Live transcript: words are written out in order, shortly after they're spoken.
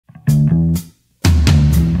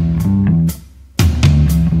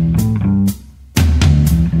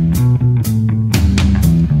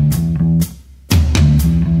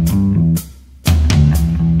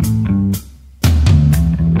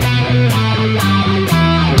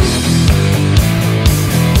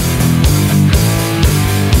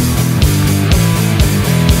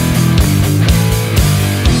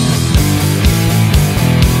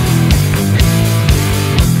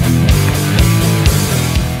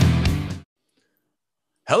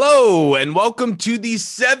Hello, and welcome to the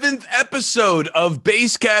 7th episode of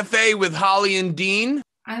Bass Cafe with Holly and Dean.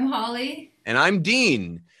 I'm Holly. And I'm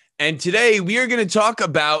Dean. And today we are going to talk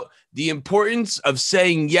about the importance of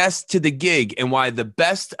saying yes to the gig and why the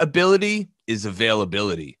best ability is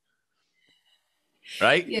availability.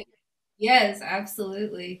 Right? Yeah. Yes,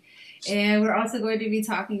 absolutely. And we're also going to be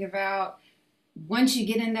talking about once you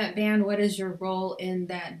get in that band, what is your role in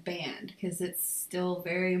that band? Because it's still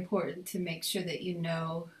very important to make sure that you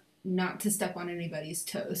know not to step on anybody's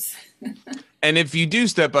toes. And if you do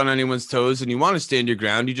step on anyone's toes and you want to stand your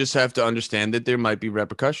ground, you just have to understand that there might be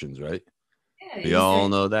repercussions, right? Yeah, We you all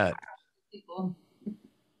start know that. people.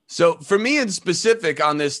 So for me in specific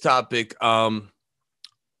on this topic,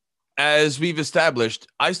 as we've established,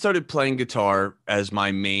 I started playing guitar as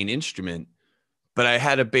my main instrument, but I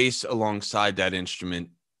had a bass alongside that instrument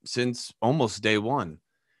since almost day one.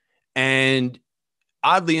 And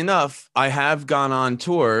oddly enough, I have gone on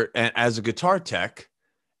tour as a guitar tech.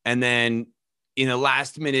 And then in a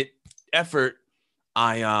last minute effort,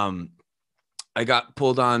 I got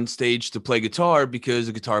pulled on stage to play guitar because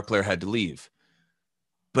a guitar player had to leave.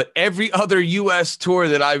 But every other US tour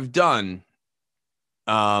that I've done,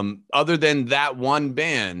 other than that one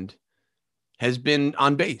band, has been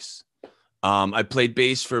on bass. I played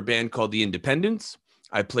bass for a band called The Independents.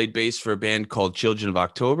 I played bass for a band called Children of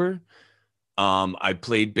October. I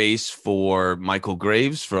played bass for Michael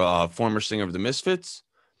Graves, for a former singer of the Misfits.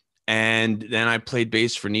 And then I played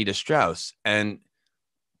bass for Nita Strauss. And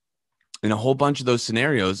in a whole bunch of those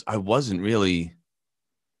scenarios, I wasn't really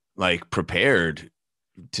like prepared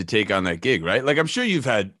to take on that gig, right? Like I'm sure you've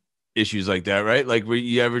had issues like that, right? Like were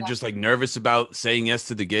you ever just like nervous about saying yes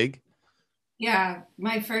to the gig? Yeah,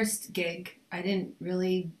 my first gig, I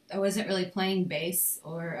wasn't really playing bass,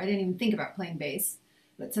 or I didn't even think about playing bass,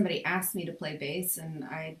 but somebody asked me to play bass, and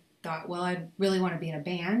I thought, well, I really want to be in a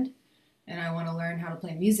band, and I want to learn how to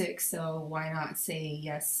play music, so why not say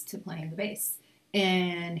yes to playing the bass?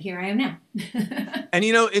 And here I am now. And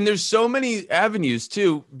and there's so many avenues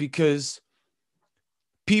too, because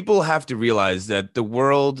people have to realize that the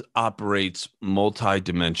world operates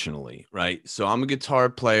multidimensionally, right? So I'm a guitar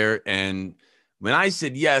player, and when I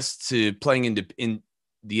said yes to playing in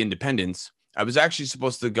the Independents, I was actually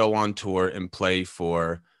supposed to go on tour and play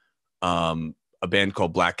for a band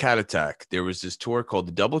called Black Cat Attack. There was this tour called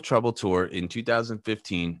the Double Trouble Tour in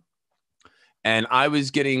 2015, and I was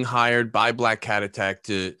getting hired by Black Cat Attack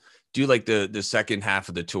to do like the second half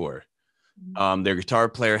of the tour. Their guitar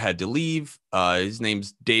player had to leave. His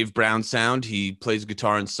name's Dave Brown Sound. He plays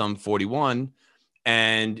guitar in Sum 41.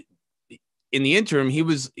 And in the interim,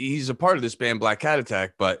 he's a part of this band, Black Cat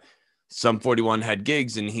Attack, but Sum 41 had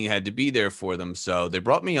gigs and he had to be there for them. So they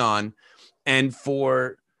brought me on. And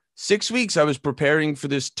for 6 weeks, I was preparing for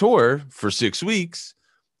this tour for 6 weeks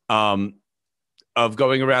um, of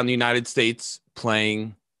going around the United States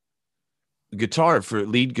playing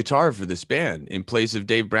lead guitar for this band in place of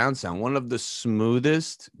Dave Brownsound, one of the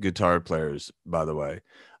smoothest guitar players, by the way.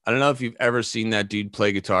 I don't know if you've ever seen that dude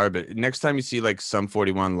play guitar, but next time you see like Sum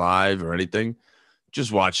 41 live or anything,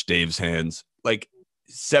 just watch Dave's hands. Like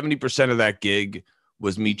 70% of that gig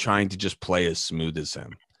was me trying to just play as smooth as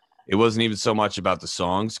him. It wasn't even so much about the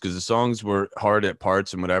songs because the songs were hard at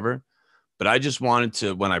parts and whatever. But I just wanted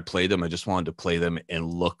to, when I played them, I just wanted to play them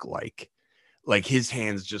and look like his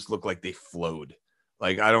hands just look like they flowed.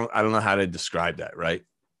 Like I don't know how to describe that, right?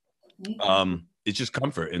 It's just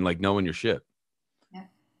comfort and like knowing your shit. Yeah.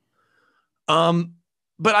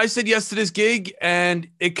 But I said yes to this gig, and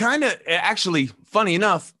it kind of actually, funny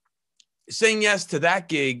enough, saying yes to that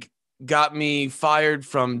gig got me fired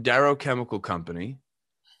from Darrow Chemical Company.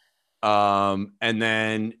 And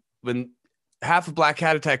then when half of Black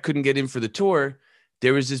Cat Attack couldn't get in for the tour,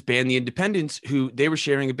 there was this band, The Independents, who they were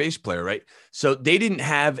sharing a bass player, right? So they didn't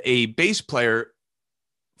have a bass player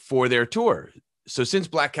for their tour. So since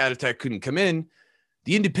Black Cat Attack couldn't come in,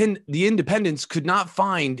 the Independents could not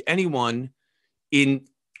find anyone in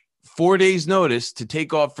 4 days' notice to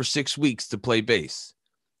take off for 6 weeks to play bass.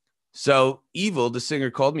 So Evil, the singer,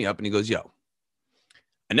 called me up and he goes, "Yo,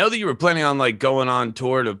 I know that you were planning on like going on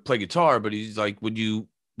tour to play guitar, but he's like,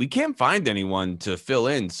 we can't find anyone to fill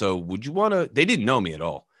in. So would you want to, they didn't know me at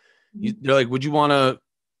all. They're like, would you want to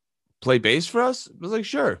play bass for us?" I was like,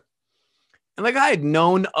 sure. And like, I had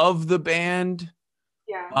known of the band.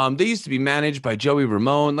 Yeah. They used to be managed by Joey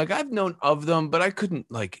Ramone. Like I've known of them, but I couldn't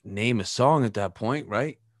like name a song at that point.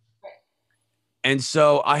 Right. And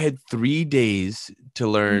so I had 3 days to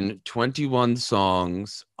learn 21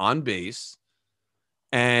 songs on bass.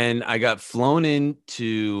 And I got flown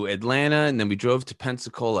into Atlanta, and then we drove to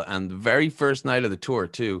Pensacola on the very first night of the tour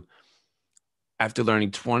too. after learning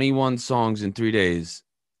 21 songs in 3 days,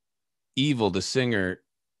 Evil, the singer,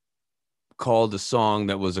 called a song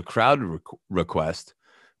that was a crowd request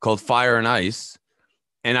called Fire and Ice.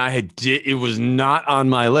 And it was not on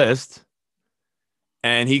my list.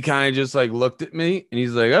 And he kind of just like looked at me and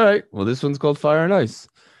he's like, all right, well, this one's called Fire and Ice.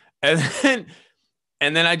 And then,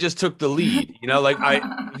 and then I just took the lead,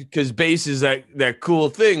 because bass is that cool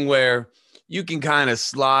thing where you can kind of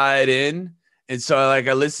slide in. And so I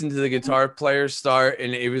listened to the guitar player start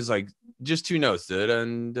and it was like just two notes.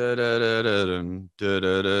 Dun, dun, dun, dun, dun, dun,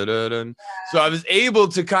 dun, dun. So I was able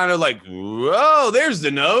to kind of like, whoa, there's the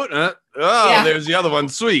note. There's the other one.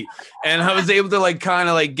 Sweet. And I was able to like kind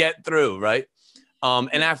of like get through. Right.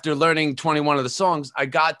 And after learning 21 of the songs, I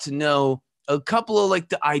got to know a couple of like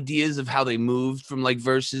the ideas of how they moved from like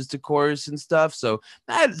verses to chorus and stuff. So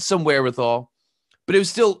I had some wherewithal, but it was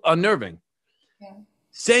still unnerving. Yeah.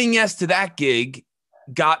 Saying yes to that gig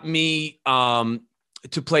got me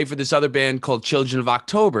to play for this other band called Children of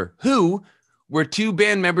October, who were two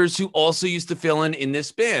band members who also used to fill in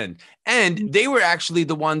this band. And they were actually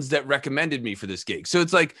the ones that recommended me for this gig. So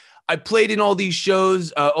it's like I played in all these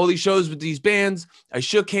shows with these bands. I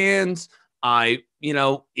shook hands. I,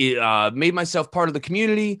 made myself part of the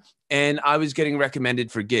community, and I was getting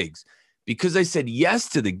recommended for gigs. Because I said yes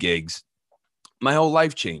to the gigs, my whole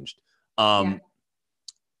life changed.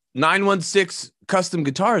 916 Custom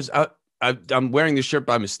Guitars. I'm wearing this shirt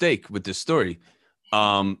by mistake with this story.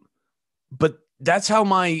 But that's how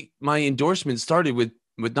my endorsement started with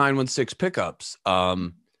 916 pickups,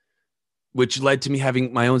 which led to me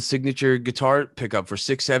having my own signature guitar pickup for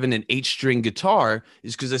 6, 7, and 8-string guitar,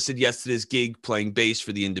 is because I said yes to this gig playing bass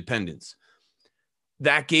for the Independents.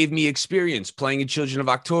 That gave me experience. Playing in Children of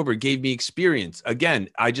October gave me experience. Again,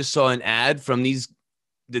 I just saw an ad from these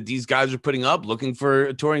guys were putting up looking for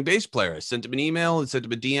a touring bass player. I sent them an email and sent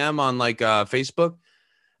them a DM on like Facebook.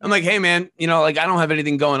 I'm like, hey man, I don't have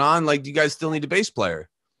anything going on. Like, do you guys still need a bass player?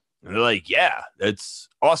 And they're like, yeah, that's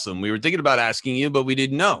awesome. We were thinking about asking you, but we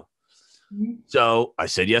didn't know. Mm-hmm. So I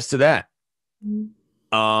said yes to that.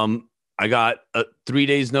 Mm-hmm. I got a 3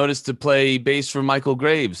 days notice to play bass for Michael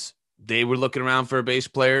Graves. They were looking around for a bass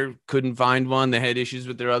player, couldn't find one. They had issues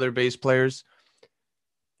with their other bass players.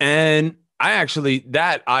 And I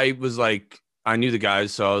was like, I knew the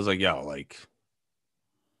guys. So I was like, yo, like,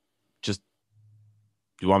 just,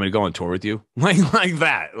 do you want me to go on tour with you? like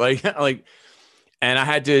that, like, and I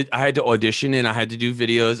had to audition and I had to do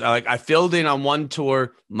videos. I filled in on one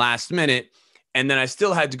tour last minute, and then I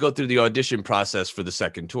still had to go through the audition process for the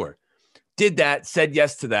second tour. Did that, said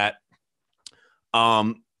yes to that.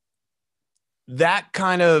 That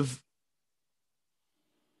kind of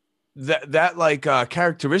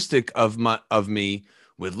characteristic of me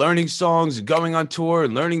with learning songs and going on tour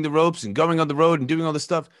and learning the ropes and going on the road and doing all this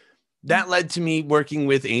stuff, that led to me working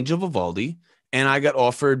with Angel Vivaldi. And I got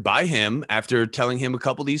offered by him after telling him a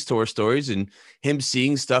couple of these tour stories and him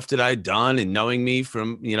seeing stuff that I'd done and knowing me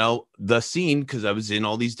from, the scene, because I was in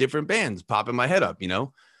all these different bands, popping my head up,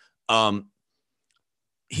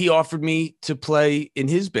 he offered me to play in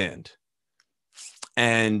his band.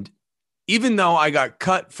 And even though I got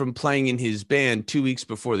cut from playing in his band 2 weeks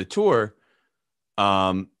before the tour,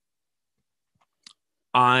 I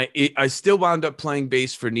still wound up playing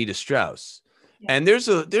bass for Nita Strauss. Yeah. And there's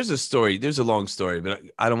a story, there's a long story, but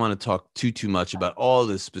I don't want to talk too much about all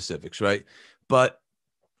the specifics, right? But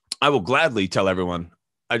I will gladly tell everyone.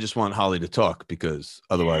 I just want Holly to talk, because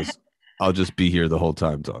otherwise I'll just be here the whole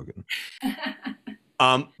time talking.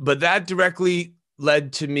 But that directly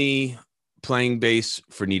led to me playing bass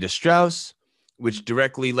for Nita Strauss, which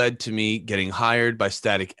directly led to me getting hired by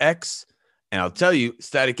Static X. And I'll tell you,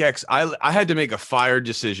 Static X, I had to make a fire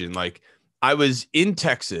decision. Like, I was in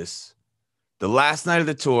Texas the last night of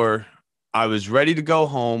the tour. I was ready to go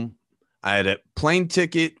home. I had a plane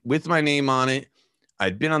ticket with my name on it.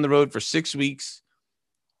 I'd been on the road for 6 weeks.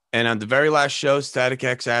 And on the very last show, Static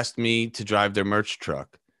X asked me to drive their merch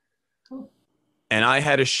truck. Cool. And I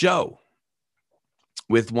had a show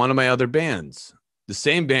with one of my other bands, the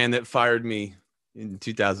same band that fired me in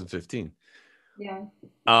 2015. Yeah.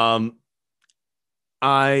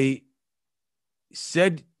 I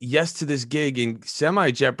said yes to this gig and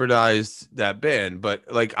semi-jeopardized that band, but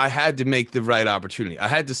like, I had to make the right opportunity. I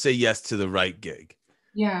had to say yes to the right gig.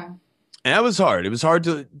 Yeah. And that was hard. It was hard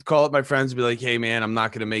to call up my friends and be like, hey man, I'm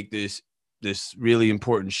not going to make this really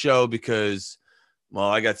important show because, well,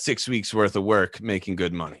 I got 6 weeks worth of work making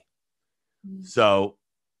good money. Mm-hmm. So,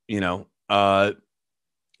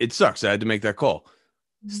 it sucks. I had to make that call.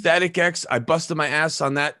 Static X, I busted my ass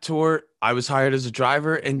on that tour. I was hired as a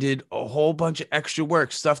driver and did a whole bunch of extra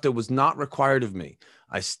work, stuff that was not required of me.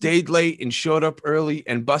 I stayed late and showed up early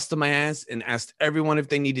and busted my ass and asked everyone if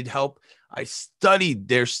they needed help. I studied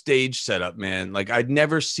their stage setup, man. Like I'd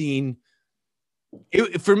never seen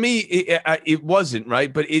it. For me, it wasn't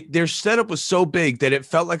right, but their setup was so big that it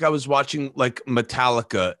felt like I was watching like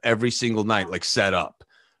Metallica every single night, like set up,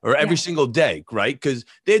 or every Yeah. single day, right? Because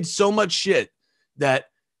they had so much shit that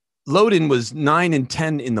load-in was 9 and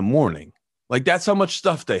 10 in the morning. Like that's how much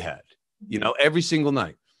stuff they had, Mhm. every single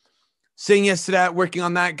night. Saying yes to that, working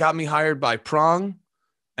on that got me hired by Prong,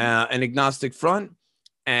 an agnostic front,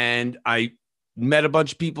 and I met a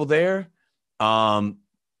bunch of people there. Um,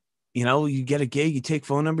 you get a gig, you take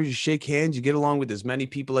phone numbers, you shake hands, you get along with as many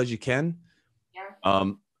people as you can.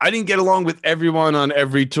 Yeah. I didn't get along with everyone on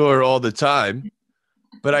every tour all the time,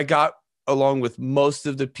 but I got along with most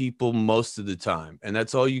of the people most of the time. And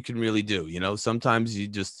that's all you can really do. Sometimes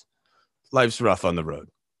life's rough on the road.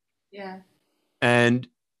 Yeah. And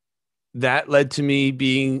that led to me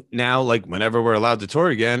being now, like, whenever we're allowed to tour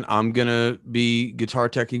again, I'm going to be guitar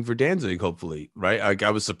teching for Danzig, hopefully. Right. Like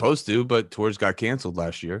I was supposed to, but tours got canceled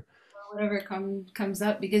last year. Whatever comes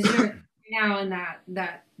up, because you're now in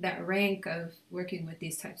that rank of working with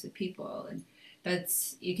these types of people, and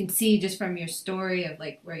that's, you can see just from your story of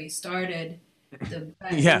like where you started, the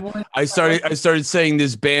Yeah. more you I start started, working. I started saying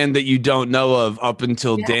this band that you don't know of up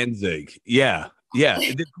until Yeah. Danzig. Yeah. Yeah.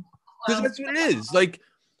 Because Well, that's what it is. Like,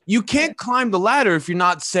 you yeah. can't climb the ladder if you're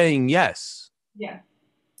not saying yes. Yeah.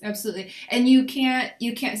 Absolutely. And you can't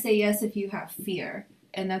say yes if you have fear.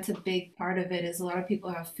 And that's a big part of it, is a lot of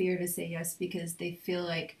people have fear to say yes because they feel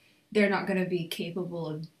like they're not going to be capable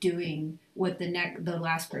of doing what the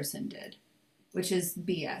last person did, which is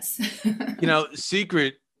BS.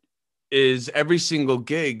 Secret is every single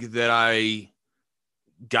gig that I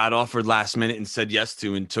got offered last minute and said yes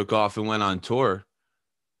to and took off and went on tour.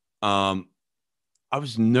 Um, I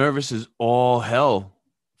was nervous as all hell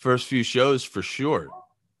first few shows for sure.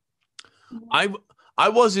 I I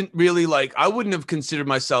wasn't really like I wouldn't have considered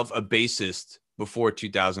myself a bassist before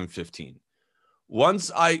 2015.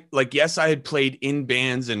 Once I like yes, I had played in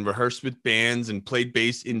bands and rehearsed with bands and played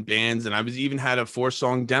bass in bands, and I was even had a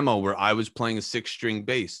 4-song demo where I was playing a 6-string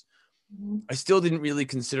bass. Mhm. I still didn't really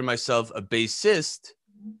consider myself a bassist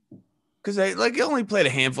because I only played a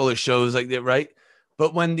handful of shows like that, right?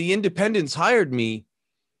 But when the independents hired me,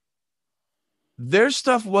 their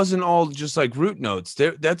stuff wasn't all just like root notes.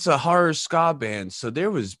 That's a horror ska band, so there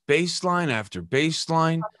was bass line after bass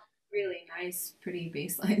line. Really nice, pretty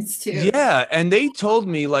bass lines too. Yeah, and they told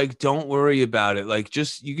me like, don't worry about it. Like,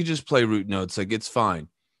 just you could just play root notes, like it's fine.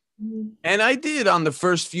 Mhm. And I did on the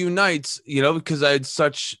first few nights, because I had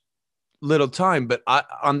such little time. But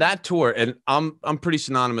on that tour, and I'm pretty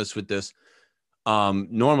synonymous with this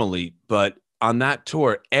normally, but on that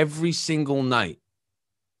tour, every single night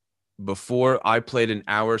before I played an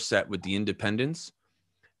hour set with the Independents,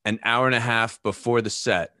 an hour and a half before the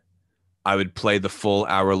set, I would play the full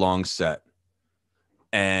hour-long set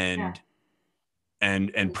Yeah, and that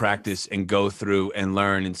makes sense. practice and go through and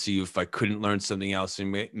learn and see if I couldn't learn something else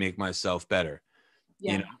and make myself better.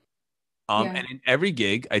 You Yeah, know, yeah, and in every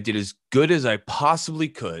gig, I did as good as I possibly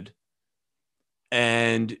could,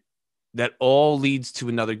 and that all leads to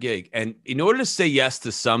another gig. And in order to say yes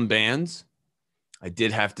to some bands, I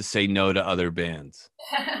did have to say no to other bands.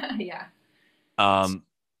 yeah. Um,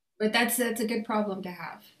 But that's a good problem to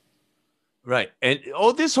have. right. And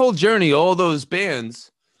all this whole journey, all those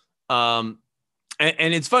bands, um,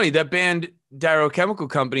 and it's funny that band Darrow Chemical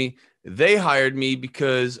Company, they hired me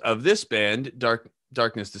because of this band,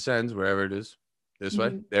 Darkness Descends, wherever it is. This way.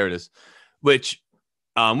 Mhm. There it is. Which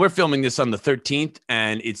we're filming this on the 13th,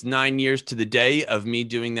 and it's 9 years to the day of me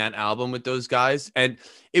doing that album with those guys. And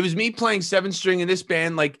it was me playing 7-string in this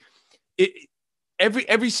band. Like it,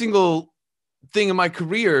 every single thing in my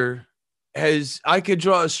career I could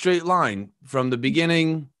draw a straight line from the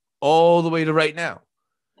beginning all the way to right now.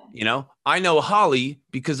 I know Holly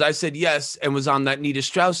because I said yes and was on that Nita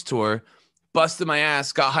Strauss tour, busted my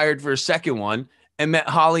ass, got hired for a second one, and met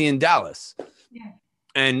Holly in Dallas Yeah,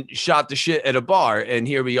 and shot the shit at a bar. And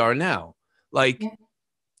here we are now. Like, yeah,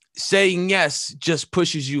 saying yes just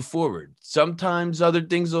pushes you forward. Sometimes other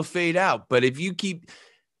things will fade out, but if you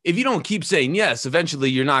don't keep saying yes, eventually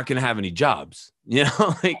you're not going to have any jobs.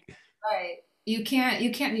 Like right. You can't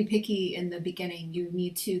be picky in the beginning. You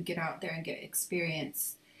need to get out there and get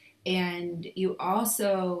experience. And you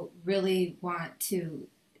also really want to,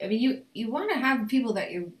 I mean, you want to have people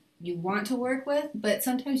that you want to work with, but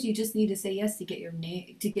sometimes you just need to say yes to get your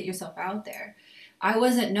name, to get yourself out there. I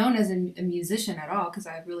wasn't known as a musician at all because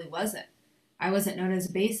I really wasn't. I wasn't known as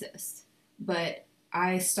a bassist, but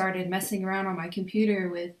I started messing around on my computer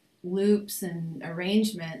with loops and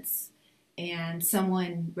arrangements, and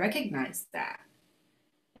someone recognized that.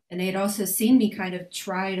 And they had also seen me kind of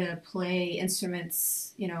try to play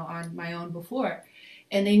instruments, on my own before.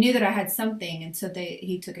 And they knew that I had something, and so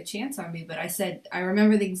he took a chance on me. But I said, I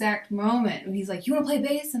remember the exact moment when he's like, "You want to play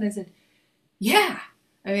bass?" And I said, "Yeah."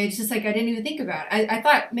 I mean, it's just like I didn't even think about it. I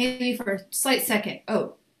thought maybe for a slight second,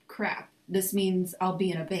 "Oh, crap, this means I'll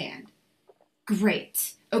be in a band.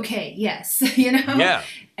 Great. Okay, yes," Yeah.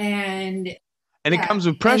 And And it yeah, comes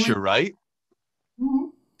with and when pressure, right?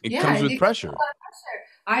 mhm. It Yeah, comes it with comes with a pressure. lot of pressure.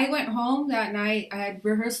 I went home that night. I had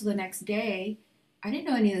rehearsal the next day. I didn't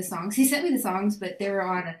know any of the songs. He sent me the songs, but they were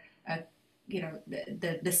on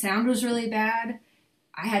the sound was really bad.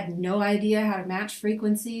 I had no idea how to match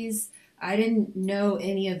frequencies. I didn't know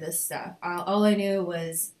any of this stuff. All I knew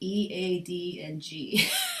was E, A, D, and G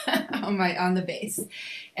on the bass,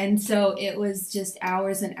 and so it was just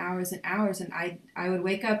hours and hours and hours. And I would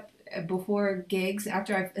wake up before gigs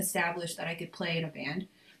after I've established that I could play in a band.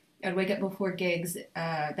 I'd wake up before gigs.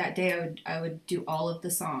 That day, I would do all of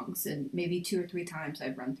the songs, and maybe two or three times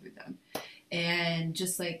I'd run through them. And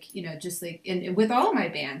just like and with all my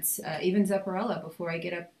bands, even Zepparella, before I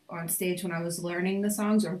get up on stage when I was learning the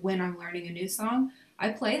songs or when I'm learning a new song, I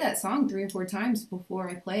play that song three or four times before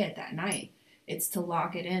I play it that night. It's to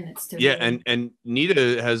lock it in. It's to Yeah, really. and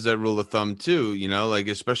Nita has that rule of thumb too, like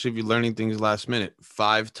especially if you're learning things last minute,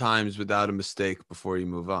 5 times without a mistake before you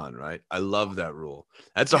move on, right? I love that rule.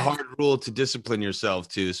 That's a That's hard rule to discipline yourself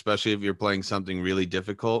to, especially if you're playing something really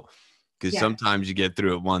difficult, because yeah. sometimes you get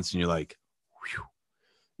through it once and you're like, whew,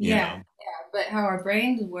 you Yeah, know. yeah. But how our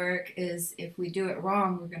brains work is if we do it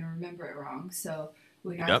wrong, we're going to remember it wrong. So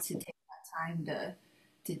we have Yep. to take that time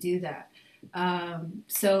to do that.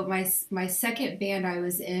 So my second band I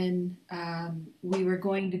was in, we were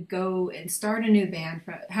going to go and start a new band.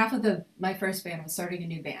 Half of the my first band was starting a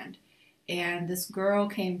new band, and this girl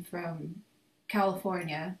came from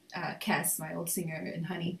California, Kes, my old singer in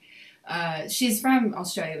Honey. She's from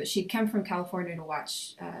Australia, but she'd come from California to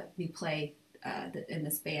watch me play in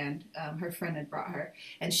this band. Her friend had brought her,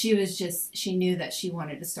 and she knew that she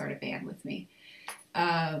wanted to start a band with me.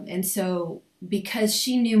 And so, because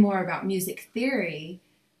she knew more about music theory,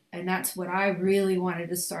 and that's what I really wanted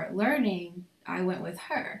to start learning, I went with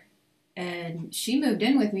her. And she moved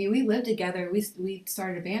in with me. We lived together. We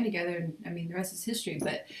started a band together, and I mean the rest is history.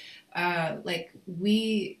 But like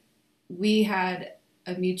we had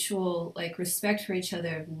a mutual like respect for each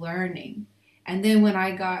other of learning. And then when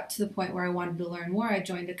I got to the point where I wanted to learn more, I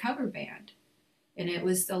joined a cover band. And it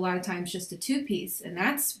was a lot of times just a two piece, and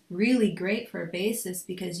that's really great for a bassist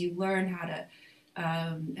because you learn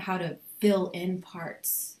how to fill in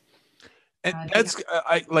parts. And They got, that's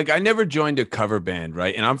I never joined a cover band,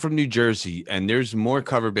 right? And I'm from New Jersey, and there's more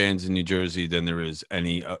cover bands in New Jersey than there is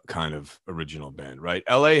any kind of original band, right?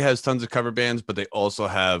 LA has tons of cover bands, but they also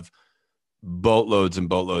have boatloads and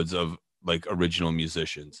boatloads of like original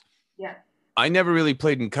musicians. yeah, I never really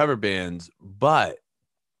played in cover bands, but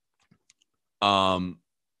um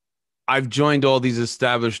I've joined all these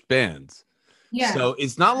established bands. yeah. So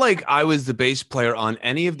it's not like I was the bass player on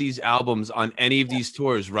any of these albums, on any of these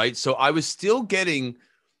tours, right? So I was still getting,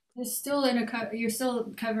 You're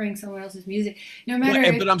still covering someone else's music, no matter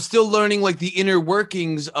if but I'm still learning like the inner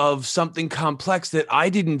workings of something complex that I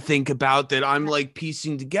didn't think about that I'm like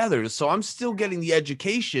piecing together. So I'm still getting the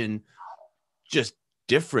education, just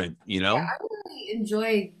different, you yeah, know? I really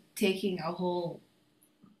enjoy taking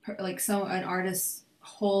like an artist's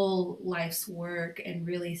whole life's work and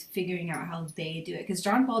really figuring out how they do it. Because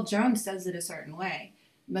John Paul Jones does it a certain way.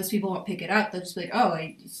 Most people won't pick it up. They'll just be like, "Oh,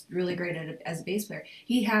 he's really great at it as a bass player."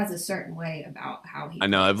 He has a certain way about how he I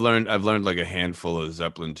know plays. I've learned like a handful of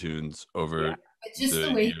Zeppelin tunes Yeah, over but just the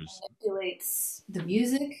the way he years. manipulates the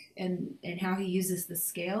music and how he uses the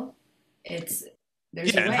scale, it's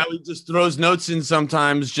there's a Yeah, and way. how he just throws notes in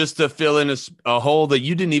sometimes just to fill in a hole that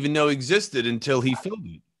you didn't even know existed until he filled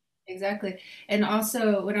it. Exactly. And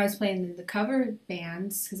also, when I was playing in the cover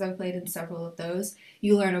bands, because I've played in several of those,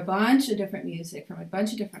 you learn a bunch of different music from a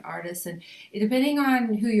bunch of different artists. And depending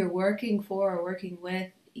on who you're working for or working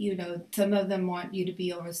with, some of them want you to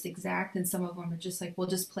be almost exact, and some of them are just like, well,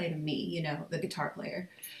 just play to me, the guitar player.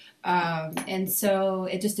 And so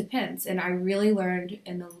it just depends. And I really learned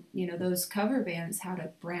in those cover bands how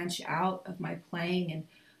to branch out of my playing and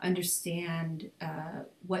understand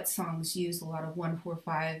what songs use a lot of 1 4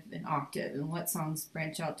 5 and octave, and what songs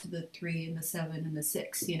branch out to the 3 and the 7 and the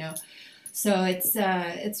 6. So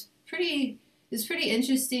it's pretty. it's pretty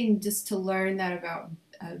interesting just to learn that about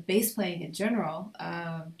bass playing in general.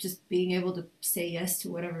 Just being able to say yes to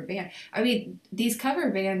whatever band. I mean, these cover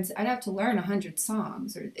bands, I'd have to learn 100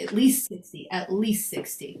 songs or at least 60.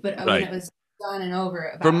 But when it Right. was done and over,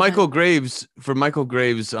 about 100. For Michael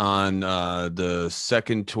Graves on the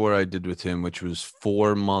second tour I did with him, which was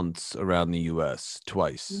 4 months around the US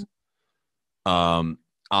twice, um,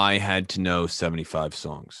 I had to know 75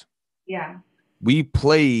 songs. Yeah. We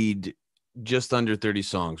played just under 30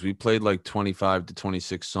 songs. We played like 25 to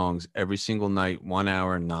 26 songs every single night, 1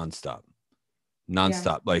 hour nonstop. Yeah.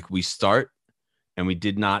 Nonstop. Like we start and we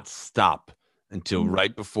did not stop until Mhm.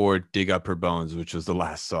 right before Dig Up Her Bones, which was the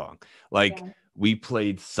last song. Like Yeah. we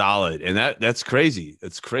played solid. And that's crazy.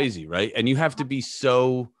 That's crazy, right? And you have to be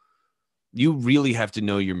you really have to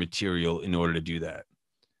know your material in order to do that.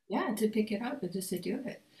 Yeah, to pick it up and just to do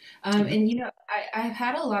it. Yeah. And I've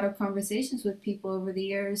had a lot of conversations with people over the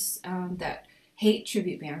years that hate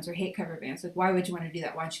tribute bands or hate cover bands. Like, why would you want to do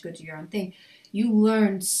that? Why don't you go do your own thing? You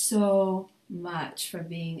learn so much from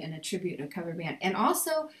being in a tribute and a cover band. And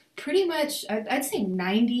also, pretty much, I'd say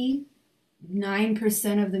 99%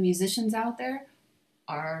 of the musicians out there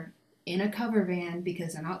are in a cover band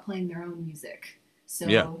because they're not playing their own music.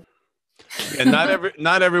 Yeah. So, And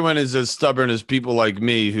not everyone is as stubborn as people like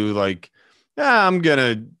me who like, yeah, I'm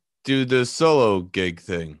gonna do the solo gig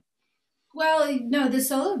thing. well, no, the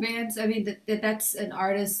solo bands, I mean, that's an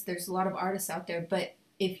artist. There's a lot of artists out there. But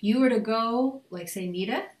if you were to go, like, say,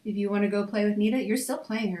 Nita, if you want to go play with Nita, you're still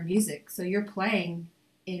playing her music. So you're playing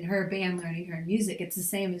in her band, learning her music. It's the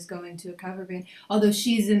same as going to a cover band. Although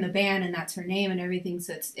she's in the band and that's her name and everything.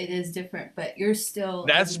 So it is different. But you're still,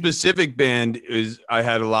 That as a musician. specific band is I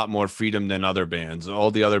had a lot more freedom than other bands.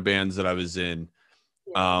 All the other bands that I was in,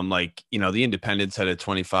 like, the Independents had a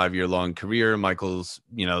 25-year long career. Michael's,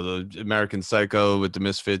 the American Psycho with the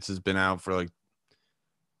Misfits has been out for like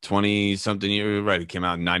 20 something years. Right. It came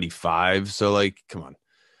out in 95. So like, come on.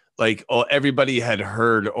 Like everybody had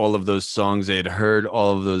heard all of those songs. They had heard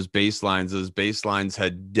all of those bass lines. Those bass lines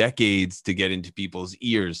had decades to get into people's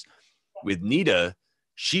ears. With Nita,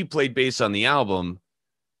 she played bass on the album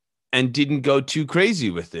and didn't go too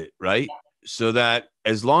crazy with it, right? So that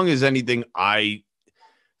as long as anything,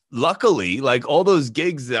 luckily, like all those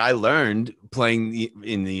gigs that I learned playing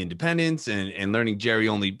in the Independents and learning Jerry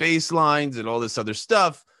only bass lines and all this other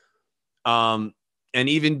stuff, and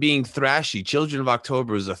even being thrashy. Children of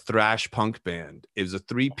October was a thrash punk band. It was a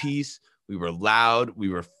 3-piece. We were loud, we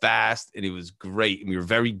were fast, and it was great. And we were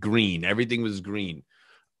very green. Everything was green.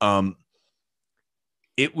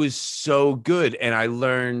 It was so good, and I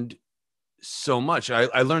learned so much. I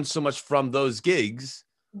learned so much from those gigs,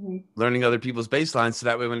 Mhm. learning other people's bass lines. So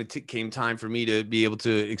that way, when it came time for me to be able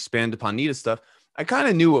to expand upon Nita stuff, I kind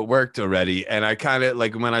of knew what worked already. And I kind of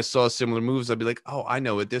like when I saw similar moves, I'd be like, oh, I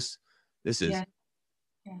know what this is. Yeah.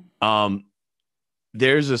 Yeah. Um,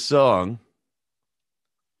 there's a song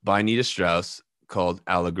by Nita Strauss called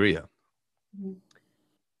Allegria. Mhm.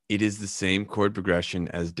 It is the same chord progression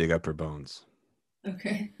as Dig Up Her Bones.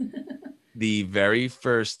 Okay. The very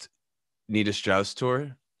first Nita Strauss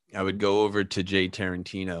tour, I would go over to Jay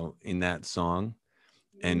Tarantino in that song.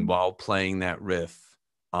 And while playing that riff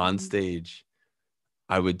on stage,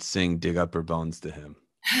 I would sing Dig Up Her Bones to him.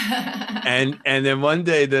 And then one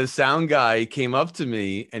day the sound guy came up to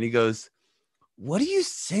me and he goes, what are you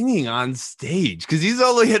singing on stage? Because he's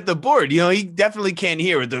only hit the board. He definitely can't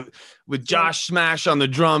hear with Josh Smash on the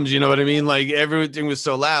drums. You know what I mean? Like everything was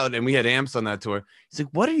so loud, and we had amps on that tour. He's like,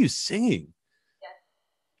 what are you singing?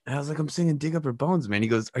 And I was like, I'm singing Dig Up Her Bones, man. He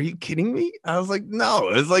goes, are you kidding me? I was like, no.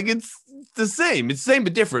 It's like, it's the same. It's the same,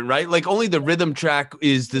 but different, right? Like only the rhythm track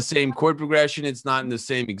is the same chord progression. It's not in the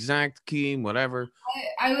same exact key, whatever.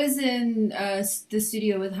 I was in the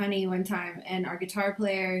studio with Honey one time, and our guitar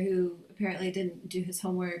player, who apparently didn't do his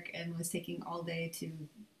homework and was taking all day to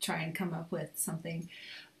try and come up with something.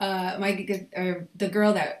 The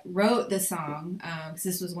girl that wrote the song, because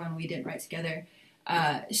this was one we didn't write together.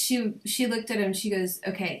 She looked at him. She goes,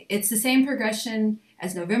 "Okay, it's the same progression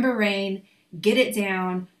as November Rain. Get it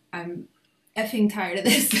down. I'm effing tired of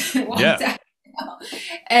this." Walked Yeah. out.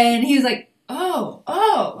 And he was like, oh,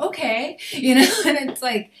 okay. And it's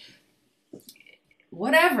like,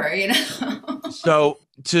 whatever. So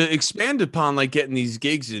to expand upon like getting these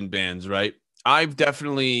gigs in bands, right? I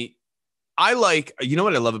like,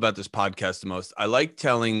 what I love about this podcast the most? I like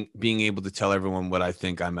being able to tell everyone what I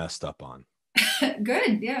think I messed up on.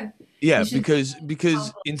 Good, yeah. Yeah, You should.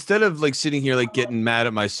 because instead of like sitting here like getting mad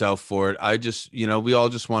at myself for it, I just, we all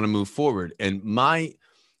just want to move forward. And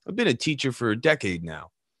I've been a teacher for a decade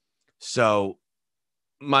now. So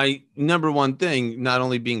my number one thing, not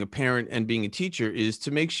only being a parent and being a teacher, is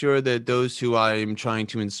to make sure that those who I'm trying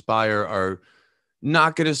to inspire are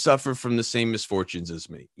not going to suffer from the same misfortunes as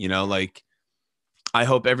me. You know, like I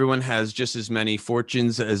hope everyone has just as many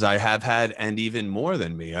fortunes as I have had and even more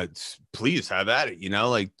than me. Please have at it. You know,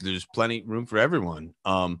 like there's plenty room for everyone.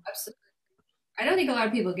 Absolutely. I don't think a lot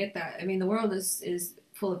of people get that. I mean, the world is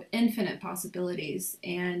full of infinite possibilities,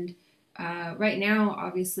 and right now,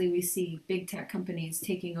 obviously, we see big tech companies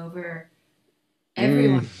taking over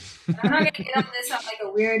everyone. Mm. I'm not going to get on this on like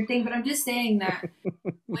a weird thing, but I'm just saying that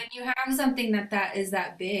when you have something that is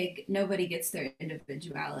that big, nobody gets their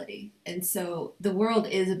individuality, and so the world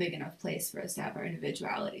is a big enough place for us to have our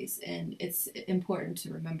individualities, and it's important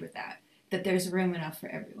to remember that there's room enough for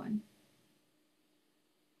everyone.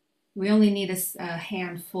 We only need a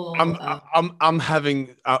handful I'm of. I'm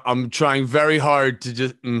having I'm trying very hard to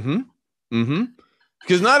just mm-hmm.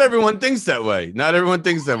 Because not everyone thinks that way. Not everyone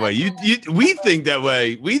thinks that way. We think that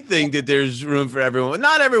way. We think that there's room for everyone.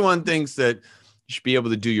 Not everyone thinks that you should be able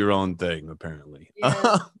to do your own thing, apparently.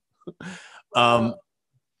 Yeah, um, well,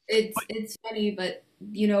 it's funny, but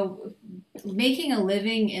you know, making a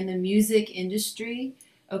living in the music industry.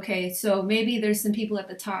 Okay, so maybe there's some people at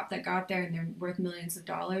the top that got there and they're worth millions of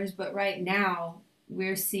dollars, but right now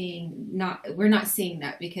we're not seeing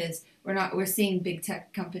that because we're seeing big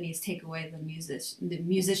tech companies take away the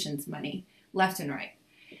musicians' money left and right,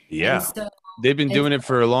 and yeah, so they've been and doing it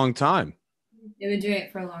for a long time. they've been doing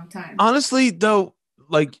it for a long time. Honestly, though,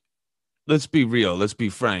 like let's be real, let's be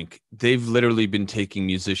frank. They've literally been taking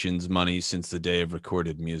musicians' money since the day of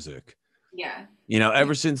recorded music. Yeah, You know, yeah,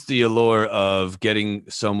 ever since the allure of getting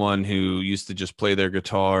someone who used to just play their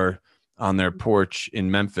guitar on their porch in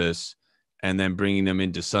Memphis and then bringing them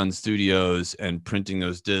into Sun Studios and printing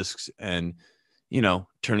those discs and, you know,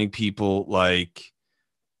 turning people like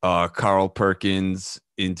Carl Perkins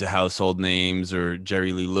into household names or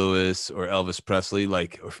Jerry Lee Lewis or Elvis Presley,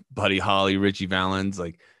 like or Buddy Holly, Richie Valens,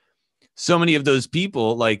 like so many of those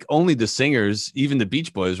people, like only the singers, even the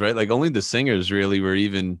Beach Boys, right? Like only the singers really were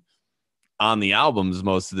even on the albums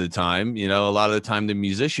most of the time. You know, a lot of the time the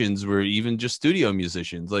musicians were even just studio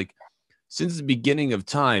musicians. Like since the beginning of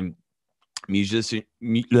time, musician,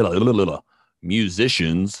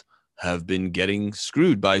 musicians have been getting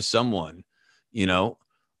screwed by someone, you know.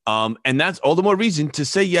 And that's all the more reason to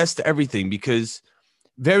say yes to everything because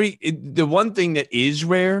the one thing that is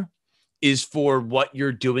rare is for what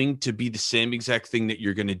you're doing to be the same exact thing that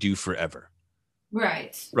you're going to do forever.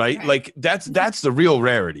 right, Right. right. Like that's the real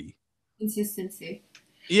rarity. Consistency.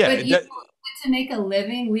 Yeah. But you know, to make a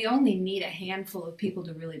living, we only need a handful of people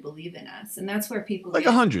to really believe in us, and that's where people Like a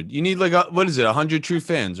get. hundred. You need like what is it? 100 true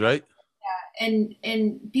fans, right?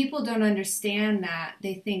 And people don't understand that.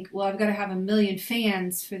 They think, well, I've got to have a million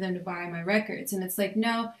fans for them to buy my records, and it's like,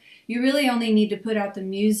 no, you really only need to put out the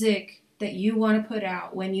music that you want to put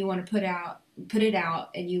out when you want to put it out,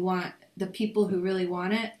 and you want the people who really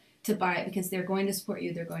want it to buy it because they're going to support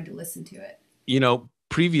you. They're going to listen to it. You know,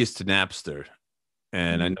 previous to Napster,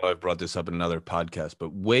 and I Mhm. know I've brought this up in another podcast,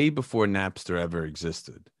 but way before Napster ever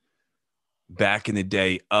existed, back in the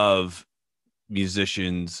day of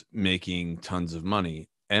musicians making tons of money,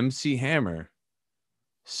 MC Hammer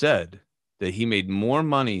said that he made more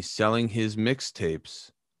money selling his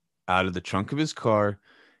mixtapes out of the trunk of his car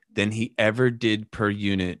than he ever did per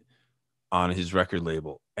unit on his record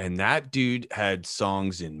label. And that dude had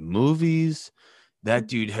songs in movies. That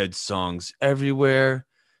dude had songs everywhere.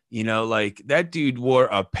 You know, like that dude wore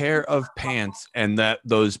a pair of pants and that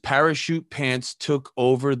those parachute pants took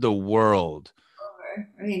over the world. Over.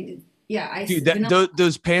 I mean, yeah, Dude, vanilla.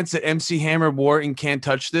 those pants that MC Hammer wore in Can't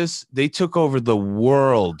Touch This, they took over the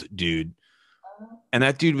world, dude. And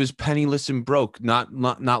that dude was penniless and broke not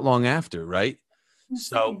long after, right? I'm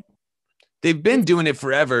So saying they've been it's. doing it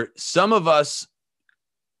forever. Some of us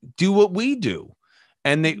do what we do.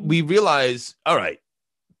 And we realize, all right,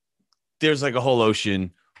 there's like a whole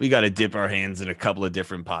ocean. We got to dip our hands in a couple of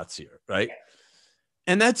different pots here, right?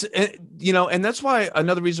 And that's you know, and that's why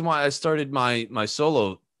another reason why I started my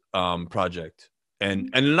solo project. And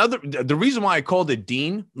another the reason why I called it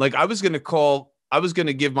Dean, like I was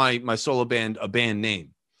gonna give my solo band a band name.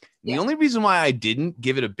 And the Yeah. only reason why I didn't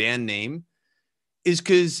give it a band name is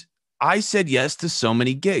because I said yes to so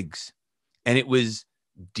many gigs. And it was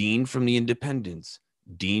Dean from the Independents,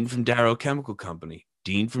 Dean from Darrow Chemical Company,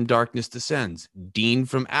 Dean from Darkness Descends, Dean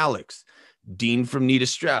from Alex, Dean from Nita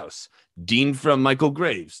Strauss, Dean from Michael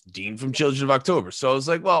Graves, Dean from Children of October. So I was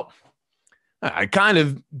like, well, I kind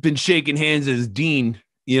of been shaking hands as Dean,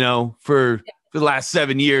 you know, for the last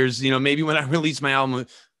 7 years. You know, maybe when I release my album, I'm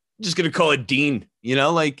just gonna call it Dean. You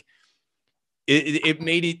know, like it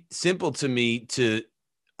made it simple to me to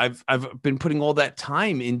I've been putting all that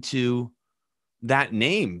time into that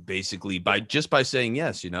name basically by saying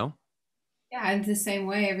yes, you know? Yeah, it's the same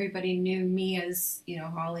way. Everybody knew me as,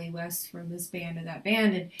 Holly West from this band or that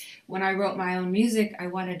band. And when I wrote my own music, I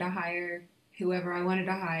wanted to hire whoever I wanted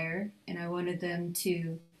to hire. And I wanted them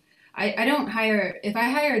to, I don't hire, if I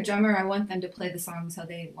hire a drummer, I want them to play the songs how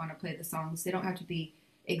they want to play the songs. They don't have to be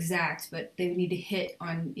exact, but they need to hit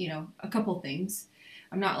on, a couple things.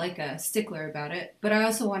 I'm not like a stickler about it, but I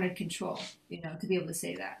also wanted control, to be able to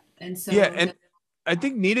say that. And Yeah, so and the, I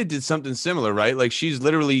think Nita did something similar, right? Like she's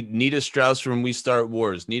literally Nita Strauss from We Start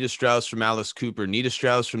Wars, Nita Strauss from Alice Cooper, Nita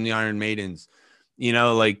Strauss from the Iron Maidens, you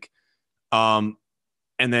know, like, um,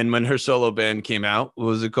 and then when her solo band came out, what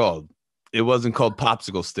was it called? It wasn't called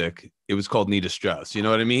Popsicle Stick. It was called Nita Strauss. You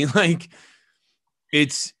know what I mean? Like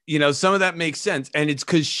it's, some of that makes sense. And it's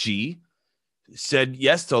because she said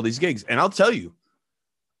yes to all these gigs. And I'll tell you,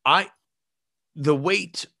 I, the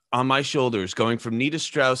weight on my shoulders going from Nita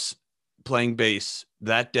Strauss playing bass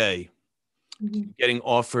that day, Mhm. getting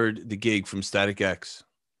offered the gig from Static X.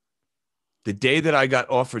 The day that I got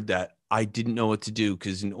offered that, I didn't know what to do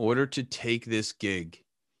because in order to take this gig,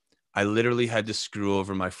 I literally had to screw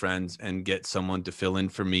over my friends and get someone to fill in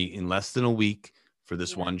for me in less than a week for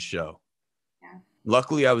this Yeah, one show. yeah,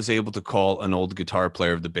 Luckily, I was able to call an old guitar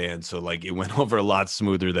player of the band. So, like, it went over a lot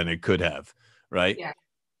smoother than it could have, right? yeah.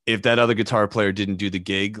 If that other guitar player didn't do the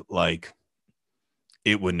gig, like,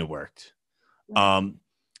 it wouldn't have worked. Right. Um,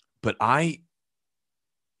 but I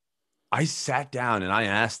sat down and I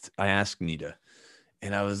asked Nita,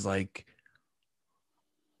 and I was like,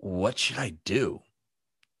 what should I do?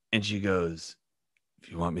 And she goes,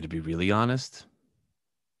 if you want me to be really honest,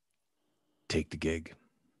 take the gig.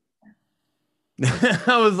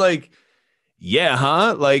 I was like, yeah,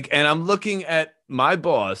 huh? Like, and I'm looking at my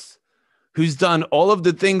boss who's done all of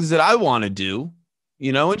the things that I want to do,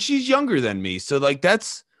 and she's younger than me. So like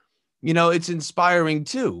that's, it's inspiring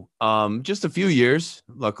too. Just a few years.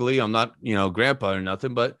 Luckily, I'm not, grandpa or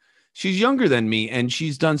nothing, but she's younger than me and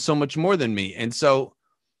she's done so much more than me. And so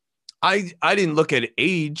I didn't look at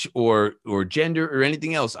age or gender or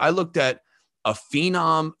anything else. I looked at a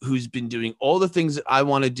phenom who's been doing all the things that I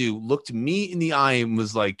want to do, looked me in the eye and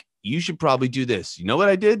was like, you should probably do this. You know what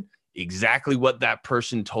I did? Exactly what that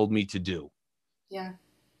person told me to do. Yeah.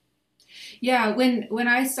 Yeah, when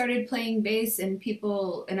I started playing bass and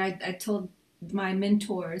people and I told my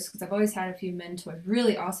mentors because I've always had a few mentors,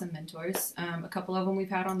 really awesome mentors. A couple of them we've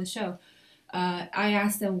had on the show. I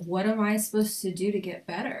asked them, "What am I supposed to do to get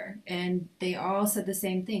better?" And they all said the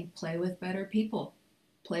same thing: play with better people,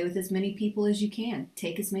 play with as many people as you can,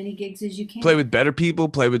 take as many gigs as you Play can. with better people,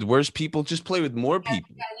 play with worse people, just play with more Yeah,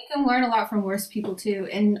 people. yeah, you can learn a lot from worse people too,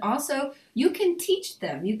 and also you can teach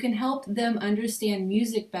them. You can help them understand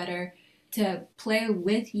music better to play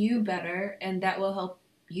with you better, and that will help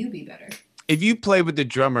you be better. If you play with the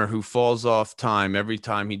drummer who falls off time every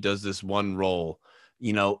time he does this one roll,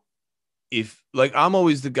 you know, if like I'm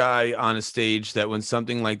always the guy on a stage that when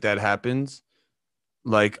something like that happens,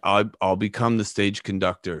 like I'll become the stage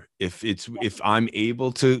conductor. If I'm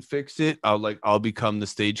able to fix it, I'll become the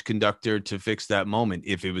stage conductor to fix that moment.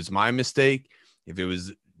 If it was my mistake, if it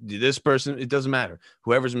was this person, it doesn't matter.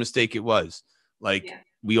 Whoever's mistake it was, like Yeah,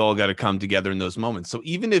 we all got to come together in those moments. So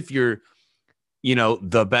even if you're,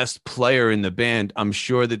 the best player in the band, I'm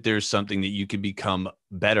sure that there's something that you could become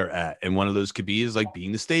better at. And one of those could be is like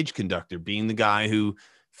being the stage conductor, being the guy who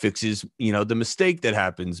fixes, the mistake that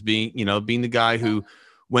happens, being the guy who,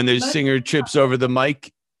 when the most singer trips over the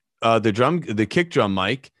mic, the kick drum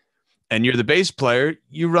mic, and you're the bass player,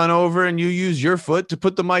 you run over and you use your foot to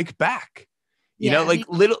put the mic back. yeah. Like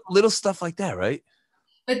little stuff like that, right?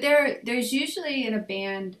 But there's usually in a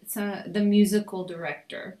band the musical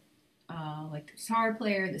director, like the guitar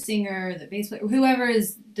player, the singer, the bass player, whoever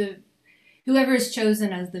is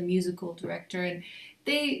chosen as the musical director, and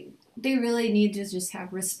they really need to just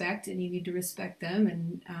have respect, and you need to respect them,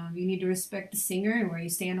 and you need to respect the singer and where you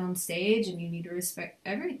stand on stage, and you need to respect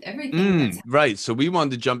everything that's Right. So we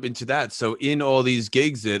wanted to jump into that. So in all these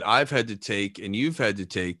gigs that I've had to take and you've had to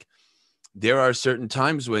take, there are certain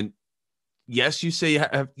times when, yes, you're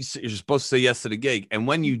supposed to say yes to the gig. And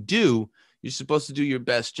when you do, you're supposed to do your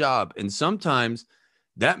best job. And sometimes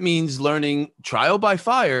that means learning trial by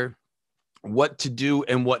fire what to do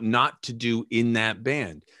and what not to do in that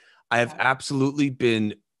band. I have happening. absolutely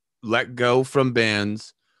been let go from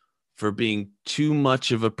bands for being too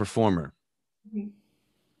much of a performer.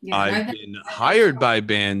 Yeah, and I've been hired by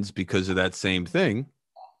bands because of that same thing.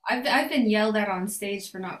 I've been yelled at on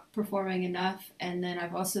stage for not performing enough, and then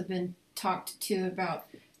I've also been talked to about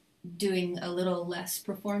doing a little less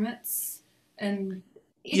performance, and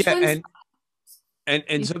each Yeah, one's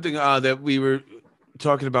and something that we were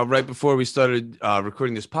talking about right before we started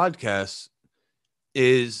recording this podcast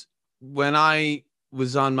is when I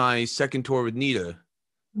was on my second tour with Nita.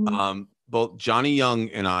 Both Johnny Young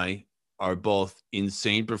and I are both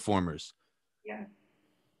insane performers, yeah.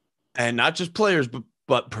 and not just players,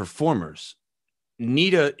 but performers.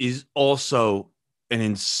 Nita is also an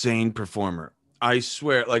insane performer. I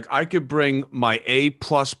swear, like I could bring my A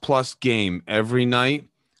plus plus game every night.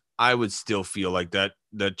 I would still feel like that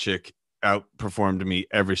chick outperformed me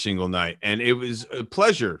every single night. And it was a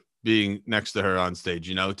pleasure being next to her on stage,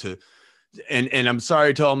 you know, to and I'm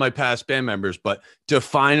sorry to all my past band members, but to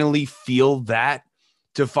finally feel that,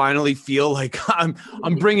 to finally feel like I'm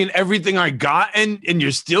bringing everything I got and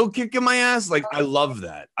you're still kicking my ass, like I love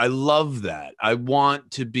that. I love that. I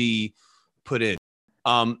want to be put in.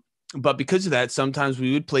 Um, but because of that, sometimes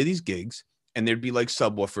we would play these gigs and there'd be like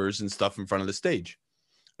subwoofers and stuff in front of the stage.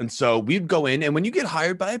 And so we'd go in, and when you get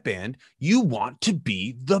hired by a band, you want to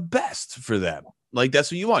be the best for them. Like that's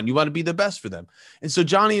what you want. You want to be the best for them. And so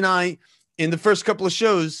Johnny and I, in the first couple of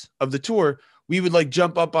shows of the tour, we would like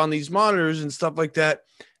jump up on these monitors and stuff like that.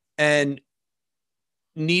 And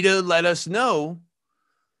Nita let us know,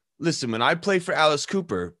 listen, when I play for Alice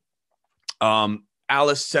Cooper,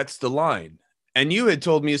 Alice sets the line. And you had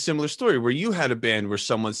told me a similar story where you had a band where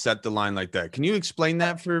someone set the line like that. Can you explain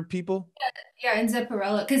that for people? Yeah, in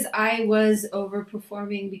Zepparella, because I was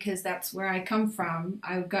overperforming because that's where I come from.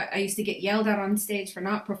 I used to get yelled at on stage for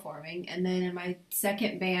not performing, and then in my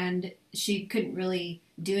second band, she couldn't really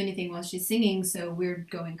do anything while she's singing, so we're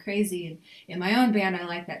going crazy. And in my own band, I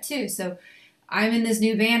like that too. So I'm in this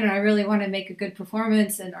new band, and I really want to make a good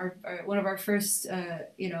performance. And one of our first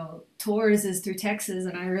tours is through Texas,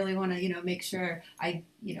 and I really want to make sure I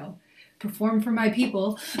perform for my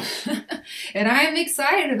people. And I'm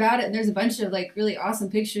excited about it. And there's a bunch of like really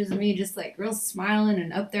awesome pictures of me just like real smiling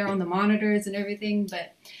and up there on the monitors and everything.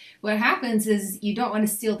 But what happens is you don't want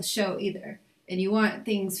to steal the show either. And you want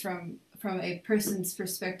things from a person's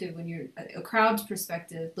perspective. When you're a crowd's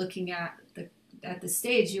perspective looking at the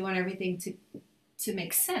stage, you want everything to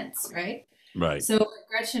make sense, right? Right. So what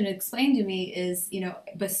Gretchen explained to me is,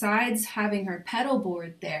 besides having her pedal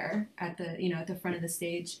board there at the front of the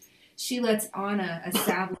stage, she lets Anna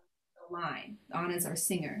establish the line. Anna's our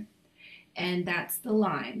singer, and that's the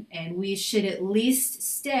line. And we should at least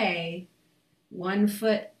stay 1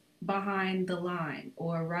 foot behind the line,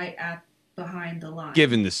 or right at behind the line.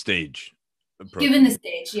 Given the stage approach. Given the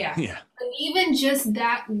stage, yeah. Yeah. But even just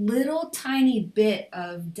that little tiny bit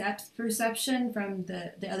of depth perception from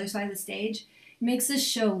the other side of the stage makes this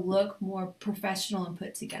show look more professional and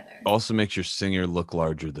put together. Also makes your singer look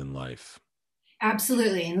larger than life.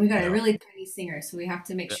 Absolutely. And we got a really tiny singer, so we have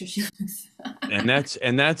to make sure she looks. and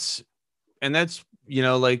that's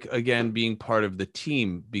like again being part of the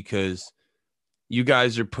team, because you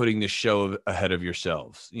guys are putting the show ahead of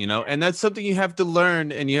yourselves, and that's something you have to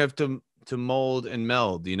learn, and you have to mold and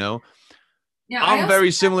meld. Yeah, I'm very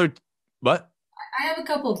similar. What? I have a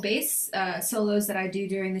couple of bass solos that I do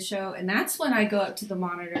during the show, and that's when I go up to the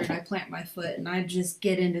monitor and I plant my foot and I just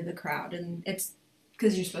get into the crowd, and it's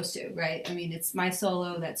because you're supposed to, right? I mean, it's my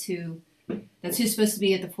solo. That's who's supposed to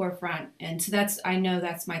be at the forefront, and so I know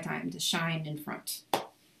that's my time to shine in front.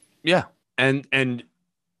 Yeah, and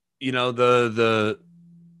the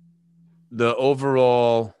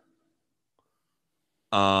overall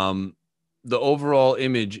the overall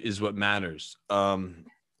image is what matters.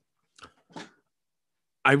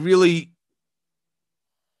 I really,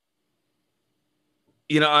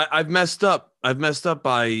 I've messed up. I've messed up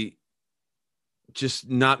by just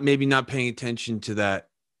not paying attention to that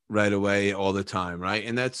right away all the time. Right.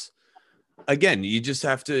 And that's, again, you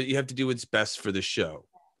have to do what's best for the show.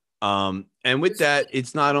 And with that,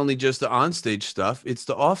 it's not only just the onstage stuff, it's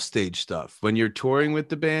the offstage stuff. When you're touring with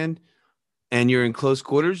the band and you're in close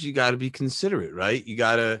quarters, you got to be considerate, right? You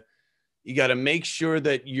got to make sure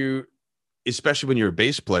that especially when you're a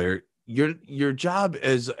bass player, your job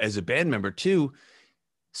as a band member too,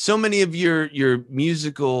 so many of your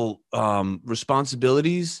musical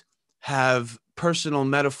responsibilities have personal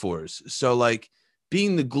metaphors. So like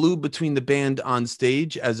being the glue between the band on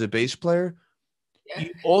stage as a bass player, you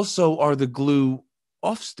also are the glue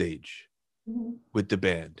off stage with the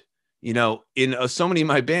band. In so many of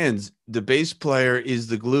my bands, the bass player is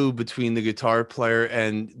the glue between the guitar player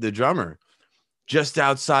and the drummer, just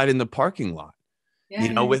outside in the parking lot,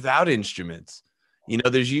 without instruments.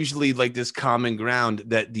 There's usually like this common ground,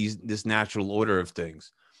 that this natural order of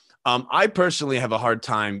things. I personally have a hard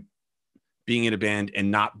time being in a band and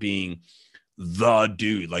not being the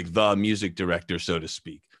dude, like the music director, so to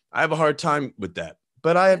speak. I have a hard time with that,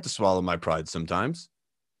 but I have to swallow my pride sometimes.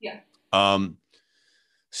 Yeah. Um,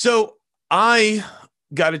 so I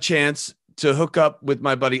got a chance to hook up with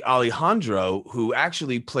my buddy Alejandro, who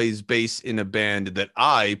actually plays bass in a band that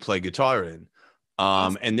I play guitar in.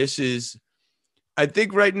 Awesome. And this is, I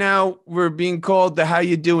think right now we're being called the How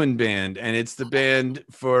You Doing Band, and it's the band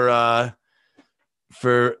for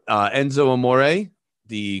Enzo Amore,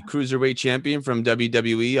 the cruiserweight champion from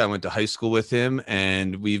WWE. I went to high school with him,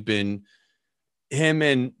 and we've been him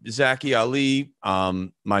and Zaki Ali,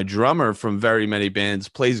 my drummer from very many bands,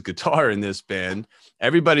 plays guitar in this band.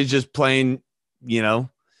 Everybody's just playing,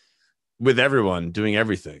 with everyone, doing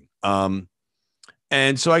everything.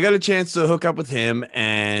 And so I got a chance to hook up with him,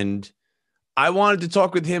 and I wanted to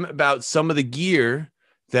talk with him about some of the gear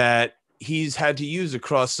that he's had to use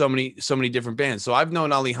across so many different bands. So I've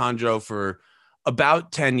known Alejandro for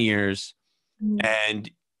about 10 years,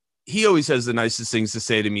 and he always has the nicest things to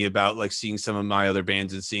say to me about like seeing some of my other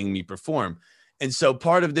bands and seeing me perform. And so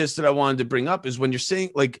part of this that I wanted to bring up is when you're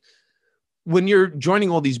saying, like, when you're joining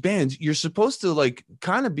all these bands, you're supposed to like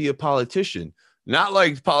kind of be a politician, not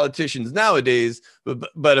like politicians nowadays,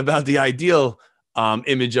 but about the ideal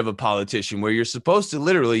image of a politician, where you're supposed to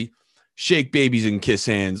literally shake babies and kiss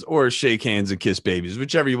hands, or shake hands and kiss babies,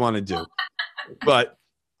 whichever you want to do. But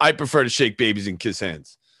I prefer to shake babies and kiss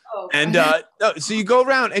hands. Oh, And so you go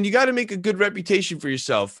around and you got to make a good reputation for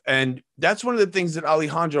yourself. And that's one of the things that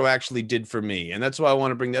Alejandro actually did for me. And that's why I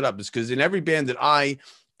want to bring that up, is because in every band that I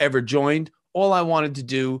ever joined, all I wanted to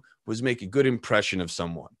do was make a good impression of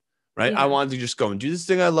someone, right? Yeah. I wanted to just go and do this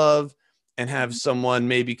thing I love and have someone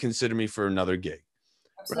maybe consider me for another gig.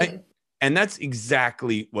 Absolutely. Right. And that's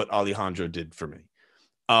exactly what Alejandro did for me.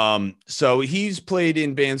 So he's played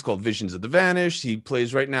in bands called Visions of the Vanished. He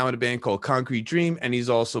plays right now in a band called Concrete Dream, and he's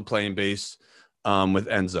also playing bass with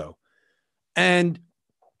Enzo. And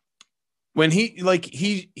when he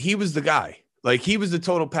was the guy, like he was the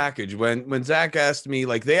total package. When Zach asked me,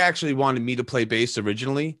 like they actually wanted me to play bass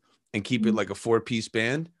originally and keep it like a 4-piece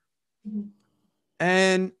band.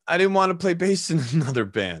 And I didn't want to play bass in another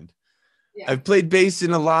band. Yeah. I've played bass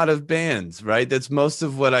in a lot of bands, right? That's most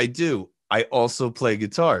of what I do. I also play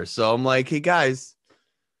guitar. So I'm like, hey guys,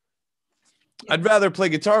 I'd rather play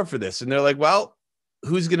guitar for this. And they're like, well,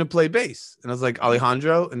 who's going to play bass? And I was like,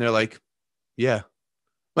 Alejandro. And they're like, yeah.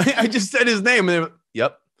 I just said his name. And they're,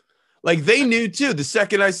 yep. Like they knew too. The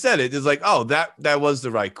second I said it, it's like, oh, that was the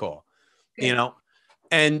right call,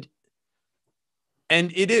 and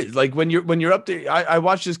it is like when you're up there, I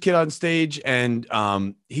watched this kid on stage, and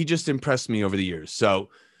he just impressed me over the years. So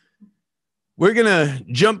we're going to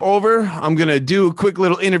jump over. I'm going to do a quick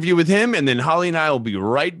little interview with him, and then Holly and I will be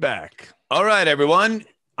right back. All right, everyone.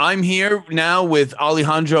 I'm here now with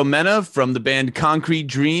Alejandro Mena from the band Concrete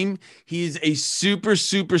Dream. He's a super,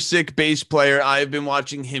 super sick bass player. I've been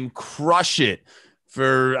watching him crush it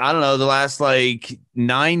for, I don't know, the last like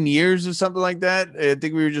 9 years or something like that. I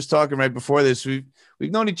think we were just talking right before this. We've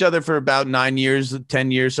known each other for about 9 years, 10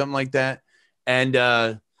 years, something like that. And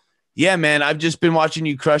yeah, man, I've just been watching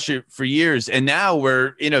you crush it for years. And now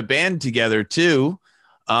we're in a band together too,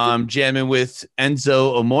 jamming with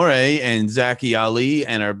Enzo Amore and Zaki Ali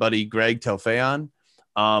and our buddy Greg Telfayon.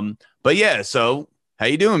 But yeah, so how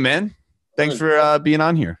you doing, man? Thanks for being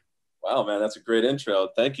on here. Wow, man, that's a great intro.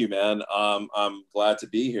 Thank you, man. I'm glad to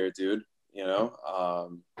be here, dude.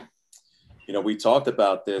 We talked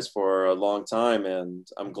about this for a long time, and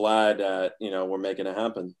I'm glad that we're making it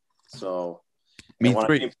happen. So, me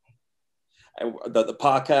too. The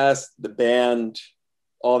podcast, the band,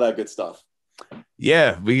 all that good stuff.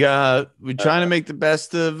 Yeah, we're trying to make the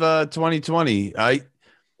best of 2020. I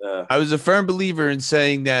was a firm believer in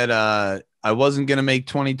saying that I wasn't going to make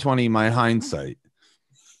 2020 my hindsight.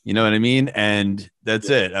 You know what I mean? And that's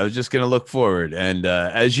it. I was just going to look forward. And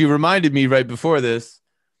as you reminded me right before this,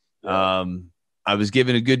 I was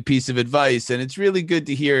given a good piece of advice, and it's really good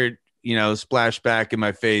to hear it, splash back in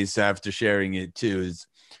my face after sharing it too. Is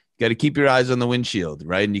got to keep your eyes on the windshield,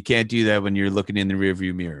 right? And you can't do that when you're looking in the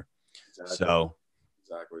rearview mirror.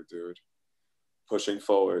 Exactly, dude. Pushing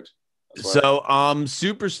forward. So I'm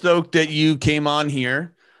super stoked that you came on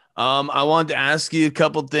here. I wanted to ask you a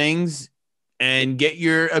couple things and get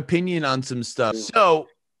your opinion on some stuff. So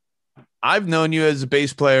I've known you as a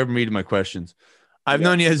bass player. I'm reading my questions. I've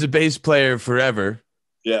known you as a bass player forever.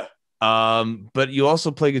 Yeah. But you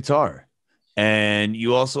also play guitar, and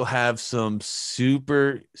you also have some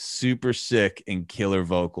super, super sick and killer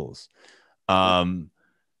vocals.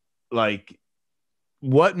 Like,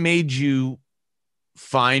 what made you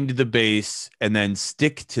find the bass and then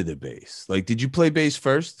stick to the bass? Like, did you play bass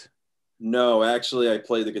first? No, actually, I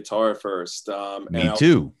played the guitar first. Me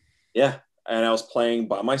too. Yeah, and I was playing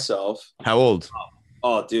by myself. How old?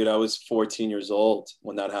 Oh, dude, I was 14 years old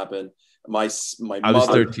when that happened. My I was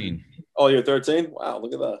mother. 13. Oh, you're 13? Wow,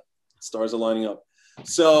 look at that. Stars are lining up.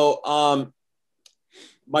 So,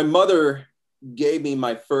 my mother gave me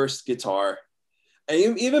my first guitar,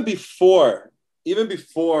 and even before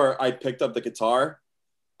I picked up the guitar,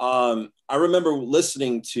 I remember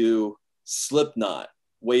listening to Slipknot,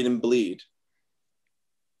 Wait and Bleed,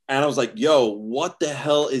 and I was like, "Yo, what the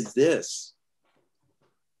hell is this?"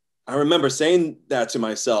 I remember saying that to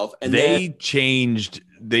myself, and they changed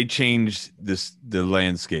the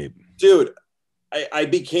landscape. Dude, I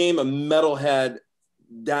became a metalhead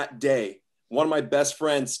that day. One of my best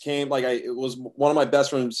friends came, it was one of my best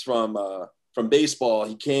friends from baseball.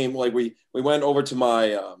 He came, like we went over to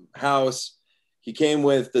my house. He came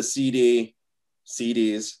with the CDs,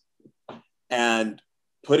 and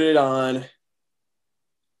put it on,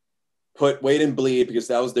 put Wait and Bleed, because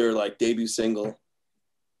that was their like debut single.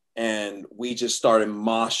 And we just started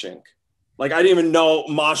moshing. Like, I didn't even know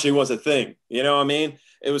moshing was a thing. You know what I mean?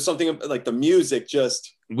 It was something like the music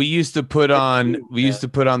just. We used to put on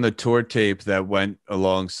the tour tape that went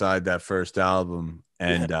alongside that first album,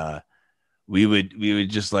 and we would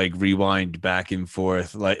just like rewind back and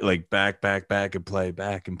forth, like back and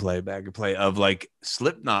play of like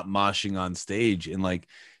Slipknot moshing on stage, and like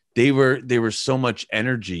they were so much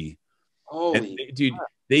energy. Dude,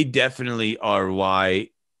 they definitely are why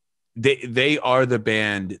they are the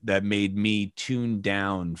band that made me tune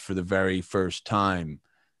down for the very first time.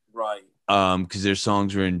 Right. Because their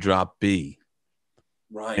songs were in drop B.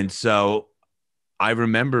 Right. And so I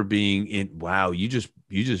remember being in, wow, you just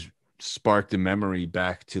sparked a memory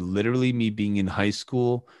back to literally me being in high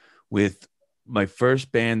school with my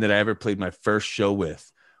first band that I ever played my first show with.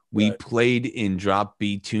 We played in drop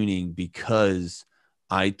B tuning because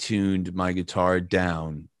I tuned my guitar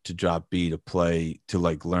down to drop B to play, to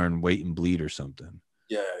like learn Wait and Bleed or something.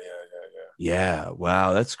 Yeah.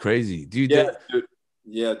 Wow. That's crazy, dude. Dude.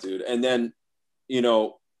 Yeah, dude. And then,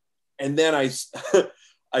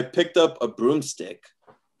 I picked up a broomstick,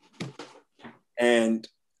 and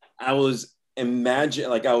I was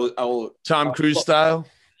Tom Cruise style.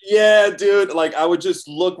 Yeah, dude. Like, I would just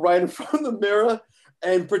look right in front of the mirror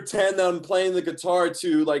and pretend that I'm playing the guitar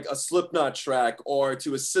to like a Slipknot track, or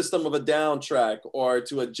to a System of a Down track, or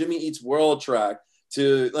to a Jimmy Eats World track,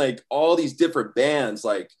 to like all these different bands.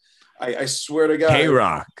 Like, I swear to God.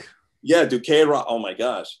 K-Rock. Yeah, dude, K-Rock. Oh my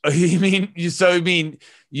gosh. You mean you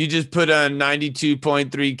just put on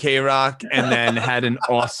 92.3 K-Rock and then had an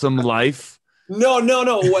awesome life? No. What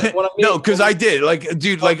I mean? No, because I did. Like,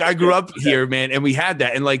 dude, like I grew up here, man, and we had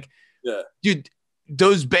that. And like, dude,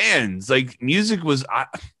 those bands, like music was, I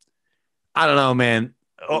don't know, man,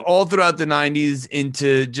 all throughout the 90s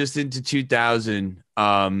into 2000,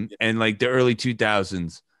 and like the early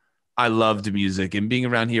 2000s, I loved music. And being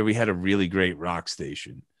around here, we had a really great rock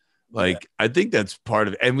station. Like, I think that's part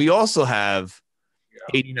of it. And we also have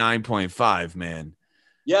 89.5, man.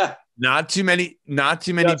 Yeah. Not too many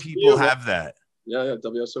people have that. Yeah,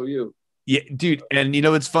 WSOU. Yeah, dude. And you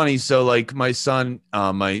know, it's funny. So like my son,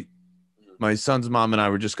 my son's mom and I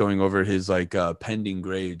were just going over his like pending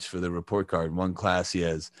grades for the report card. One class he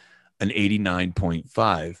has an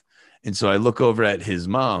 89.5. And so I look over at his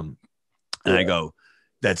mom and I go,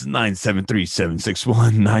 that's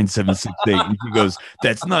 973-761 9768. And she goes,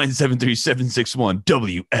 that's 973-761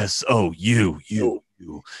 WSOU.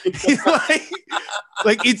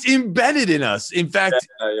 like it's embedded in us. In fact,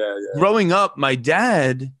 growing up, my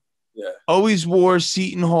dad always wore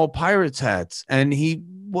Seton Hall Pirates hats, and he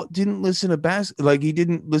didn't listen to he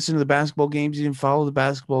didn't listen to the basketball games. He didn't follow the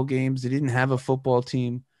basketball games. They didn't have a football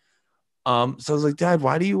team. So I was like, Dad,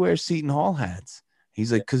 why do you wear Seton Hall hats?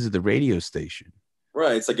 He's like, because of the radio station.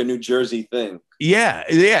 Right. It's like a New Jersey thing. Yeah.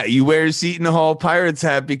 You wear a Seton Hall Pirates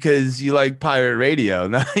hat because you like pirate radio,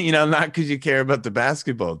 not because you care about the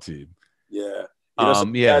basketball team. Yeah. That's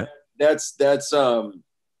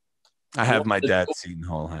I have my dad's Seton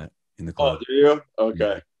Hall hat in the closet. Oh, do you?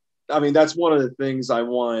 Okay. Yeah. I mean, that's one of the things I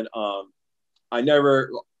want. I never,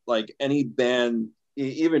 like, any band,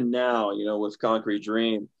 even now, with Concrete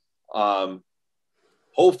Dream,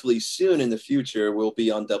 hopefully soon in the future, we'll be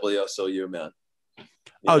on WSOU, man.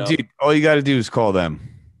 Dude, all you got to do is call them.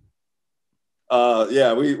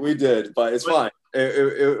 Yeah, we did, but it's fine.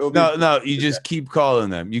 No, you just keep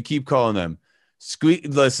calling them. You keep calling them.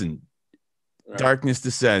 Listen, right. Darkness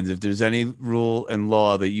Descends. If there's any rule and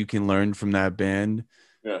law that you can learn from that band,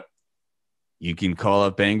 you can call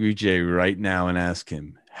up Angry Jay right now and ask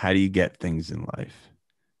him, how do you get things in life?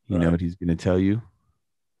 You know what he's going to tell you?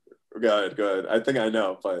 Go ahead, go ahead. I think I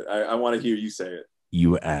know, but I want to hear you say it.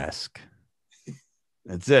 You ask.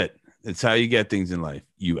 That's it. That's how you get things in life.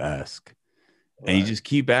 You ask. And you just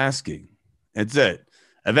keep asking. That's it.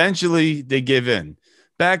 Eventually they give in.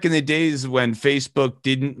 Back in the days when Facebook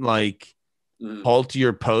didn't like halt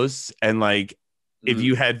your posts, and like if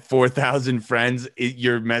you had 4,000 friends,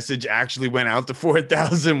 your message actually went out to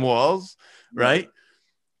 4,000 walls, right?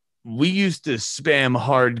 We used to spam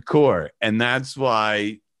hardcore, and that's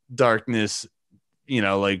why Darkness,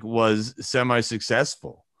 like was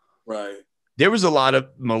semi-successful. Right. There was a lot of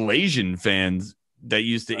Malaysian fans that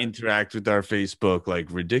used to interact with our Facebook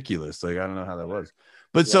like ridiculous. Like, I don't know how that was.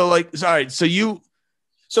 But so like, sorry. So yeah,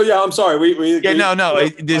 I'm sorry.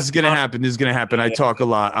 This is going to happen. This is going to happen. I talk a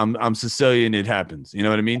lot. I'm Sicilian. It happens. You know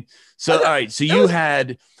what I mean? So, all right. So you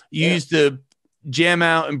used to jam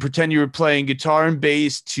out and pretend you were playing guitar and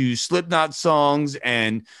bass to Slipknot songs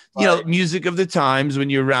and, music of the times when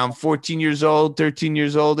you're around 14 years old, 13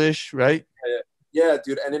 years old-ish, right? Yeah,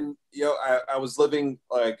 dude. And then, I was living,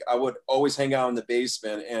 like, I would always hang out in the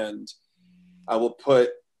basement, and I will put,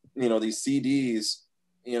 these CDs,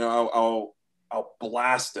 I'll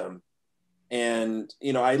blast them. And,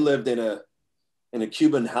 I lived in a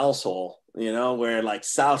Cuban household, where like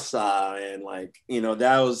salsa and like,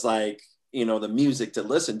 that was like, the music to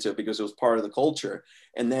listen to because it was part of the culture.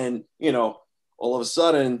 And then, all of a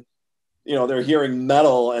sudden, they're hearing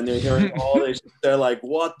metal and they're hearing all this. They're like,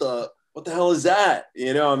 what the hell is that?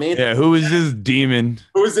 You know what I mean? Yeah. Who is this demon?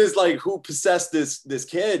 Who is this? Like, who possessed this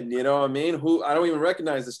kid? You know what I mean? Who, I don't even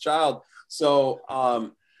recognize this child. So,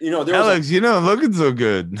 there Alex, looking so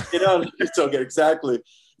good. It's so good. Exactly.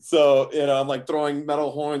 So, I'm like throwing metal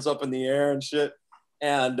horns up in the air and shit.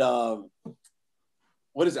 And,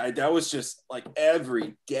 what is that? That was just like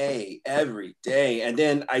every day. And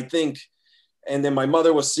then my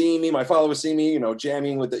mother was seeing me, my father was seeing me,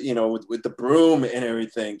 jamming with the, with the broom and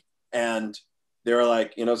everything. And they were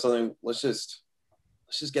like, something, let's just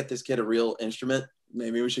get this kid a real instrument.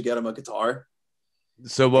 Maybe we should get him a guitar.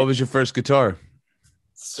 So what was your first guitar?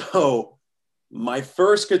 So my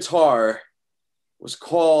first guitar was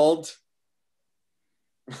called,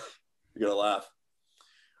 you're going to laugh.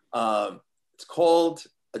 It's called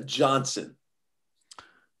a Johnson.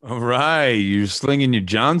 All right. You're slinging your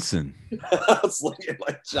Johnson. It's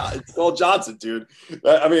called Johnson, dude.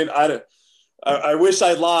 I mean, I wish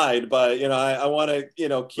I lied, but, I want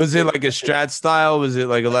to, was it like a Strat style? Was it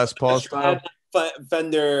like a Les Paul style?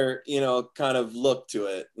 Fender, kind of look to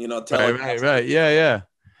it, Right. Yeah.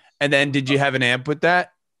 And then did you have an amp with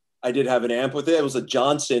that? I did have an amp with it. It was a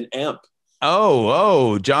Johnson amp.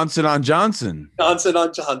 Oh, Johnson on Johnson. Johnson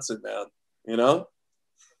on Johnson, man.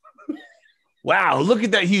 Wow, look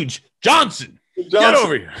at that huge Johnson. Get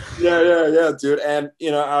over here. Yeah, dude. And,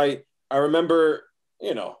 I remember,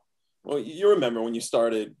 well, you remember when you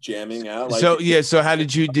started jamming out. Like, so how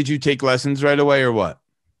did you take lessons right away or what?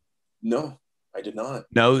 No, I did not.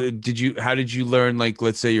 No, how did you learn, like,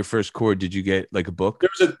 let's say your first chord? Did you get like a book?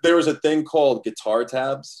 There was a thing called guitar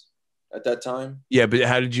tabs at that time. Yeah, but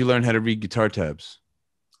how did you learn how to read guitar tabs?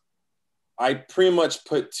 I pretty much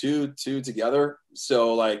put two together.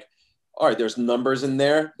 So like, all right, there's numbers in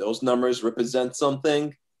there. Those numbers represent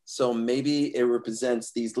something. So maybe it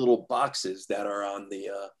represents these little boxes that are on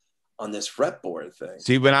this fretboard thing.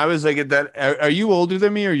 See, when I was like at that, are you older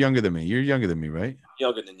than me or younger than me? You're younger than me, right?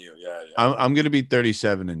 Younger than you, yeah. I'm gonna be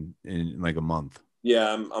 37 in like a month.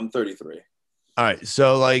 Yeah, I'm 33. All right,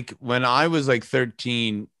 so like when I was like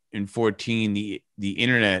 13 and 14, the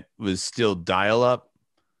internet was still dial up,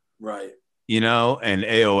 right? And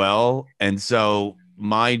AOL, and so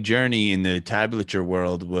my journey in the tablature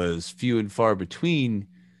world was few and far between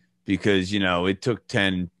because it took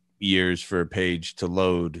 10 years for a page to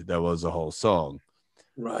load that was a whole song,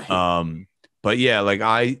 right? But yeah, like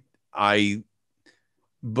I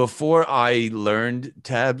before I learned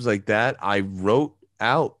tabs like that, I wrote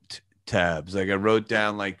out tabs. Like I wrote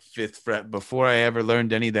down like fifth fret before I ever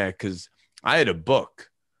learned any of that, because I had a book.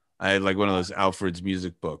 I had like one of those Alfred's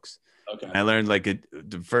music books. Okay. I learned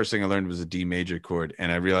the first thing I learned was a D major chord,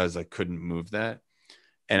 and I realized I couldn't move that.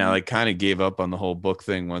 And I like kind of gave up on the whole book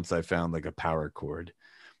thing once I found like a power chord,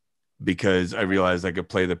 because I realized I could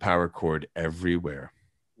play the power chord everywhere.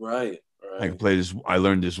 Right. I could play this. I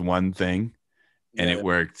learned this one thing, and it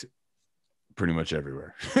worked pretty much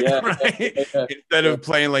everywhere. Yeah. Right? Yeah. Instead of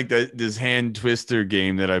playing like this hand twister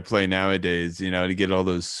game that I play nowadays, to get all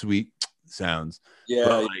those sweet sounds. Yeah,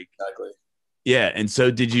 exactly. Yeah. And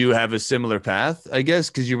so did you have a similar path, I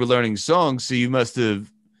guess, because you were learning songs? So you must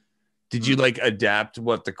have, did you like adapt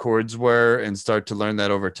what the chords were and start to learn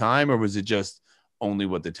that over time? Or was it just only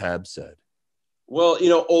what the tab said? Well,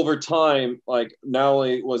 over time, like not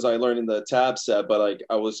only was I learning the tab set, but like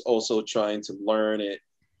I was also trying to learn it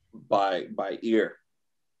by ear.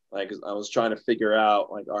 Like I was trying to figure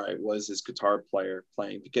out, like, all right, what is this guitar player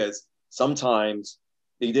playing? Because sometimes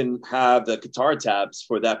they didn't have the guitar tabs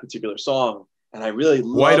for that particular song, and I really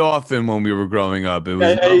Quite love. often when we were growing up, it was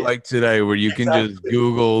Yeah, not yeah, like today where you can just exactly.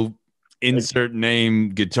 Google insert name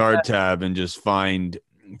guitar tab and just find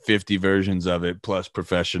 50 versions of it plus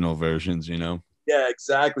professional versions, you know? Yeah,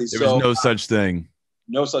 exactly. There was So no such thing.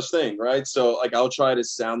 no such thing, right? So like I'll try to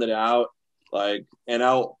sound it out, like, and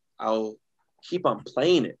I'll keep on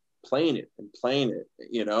playing it,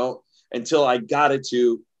 until I got it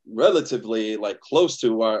to relatively like close to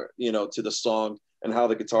to the song and how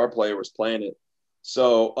the guitar player was playing it.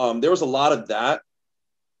 So there was a lot of that,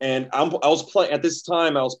 and I was playing at this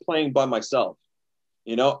time. I was playing by myself,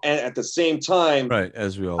 and at the same time, Right,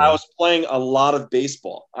 as we all I are. was playing a lot of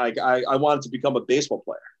baseball. I wanted to become a baseball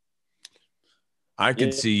player. I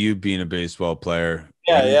could Yeah, see you being a baseball player.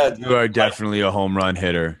 yeah, You yeah. you are definitely a home run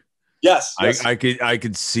hitter. Yes, I, yes, I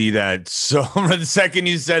could see that. So the second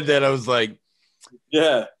you said that, I was like,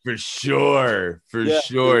 yeah, for yeah,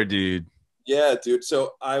 sure, dude. yeah, dude.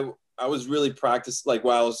 So I was really practiced, like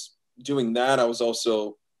while I was doing that, I was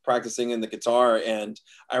also practicing in the guitar. And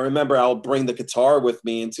I remember I'll bring the guitar with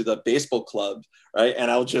me into the baseball club, right? And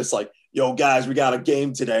I'll just like, yo, guys, we got a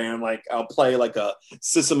game today. And like I'll play like a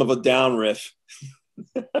System of a Down riff.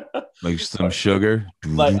 Like some sugar.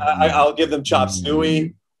 Like I'll give them Chop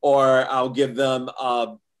Suey, or I'll give them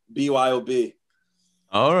BYOB.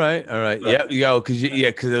 All right, all right. Right. Yeah,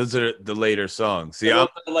 because those are the later songs. See, And those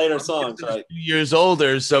I'm, are the later I'm just songs, a right? few years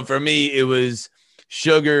older, so for me it was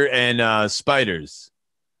Sugar and Spiders.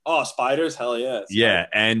 Oh, Spiders, hell yeah, Spiders. Yeah,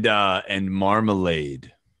 and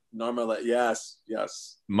Marmalade. Normal, yes,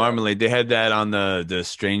 yes, yeah, Marmalade. They had that on the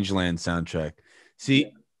Strangeland soundtrack. yeah,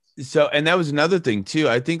 See, so and that was another thing too.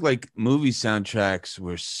 I think like movie soundtracks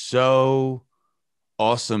were so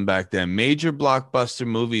awesome back then. Major blockbuster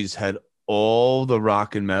movies had all the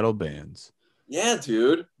rock and metal bands. yeah,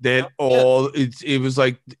 dude. That Hell yeah, all it was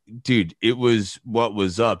like, dude, it was what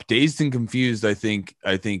was up. Dazed and Confused, I think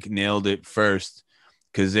nailed it first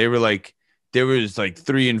because they were like there was like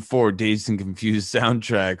 3 and 4 Dazed and Confused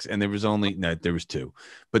soundtracks, and there was only no, there was two,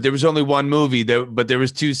 but there was only one movie there, but there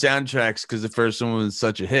was two soundtracks because the first one was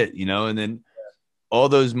such a hit, and then all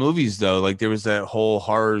those movies though, like there was that whole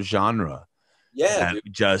horror genre yeah, that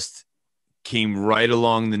dude. just came right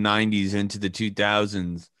along the 90s into the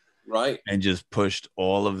 2000s Right. and just pushed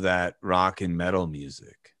all of that rock and metal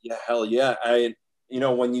music. Yeah, hell yeah.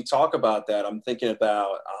 When you talk about that, I'm thinking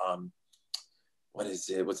about what is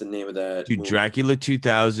it? What's the name of that Dude, movie? Dracula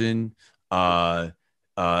 2000,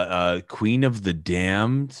 Queen of the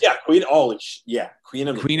Damned. Yeah, Queen. Holy yeah, Queen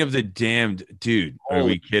of the Queen of the Damned, dude. Are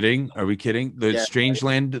Holy we kidding? Are we kidding? The yeah,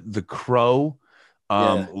 Strangeland, The Crow,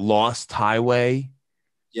 yeah, Lost Highway.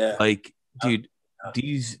 yeah. Like, dude,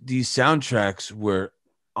 these soundtracks were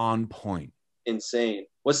on point. Insane.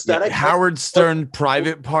 Was Yeah, Static Howard Stern,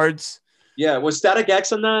 Private Parts. Yeah, was Static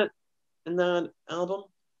X on that album?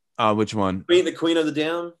 Which one? The Queen of the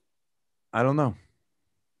Damned? I don't know.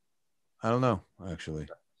 Actually.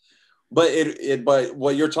 But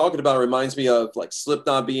what you're talking about reminds me of like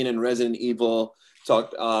Slipknot being in Resident Evil,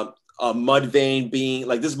 Mudvayne being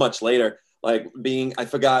like this is much later, like being I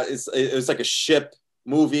forgot it was like a ship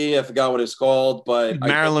movie. I forgot what it's called, but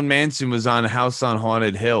Marilyn Manson was on House on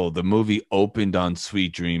Haunted Hill. The movie opened on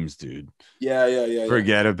Sweet Dreams, dude. yeah.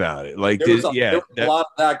 Forget about it. Like There was a a lot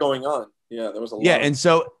of that going on. Yeah, there was a lot. Yeah, and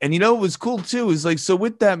what was cool too is like so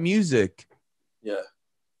with that music, yeah,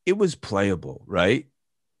 it was playable, right?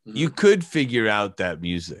 mm-hmm. You could figure out that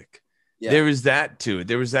music. Yeah. There was that to it.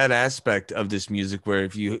 There was that aspect of this music where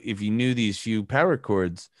if you knew these few power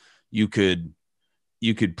chords, you could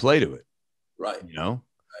play to it. Right.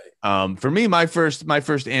 Right. For me, my first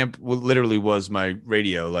amp literally was my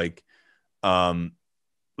radio. Like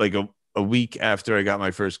a week after I got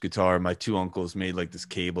my first guitar, my two uncles made like this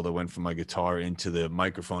cable that went from my guitar into the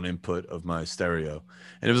microphone input of my stereo.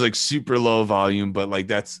 And it was like super low volume, but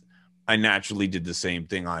like I naturally did the same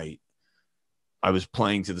thing. I was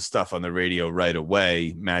playing to the stuff on the radio right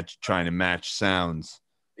away, trying to match sounds.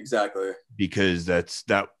 Exactly. Because that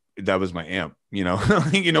was my amp,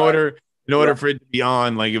 like in order for it to be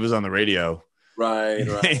on, like it was on the radio. Right.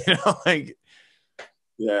 Like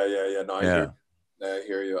yeah. No, I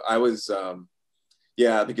hear you. I was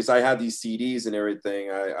because I had these CDs and everything.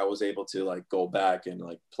 I was able to like go back and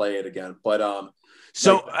like play it again. But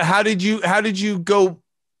so how did you go?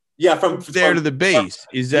 Yeah, from there to the bass.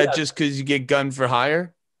 Is that just because you get gunned for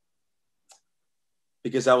hire?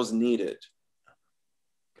 Because I was needed.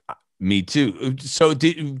 Me too. So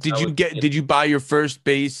did you buy your first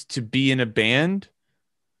bass to be in a band?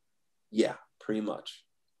 Yeah, pretty much.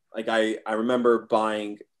 Like I remember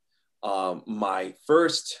buying my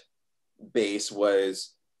first bass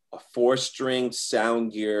was a 4-string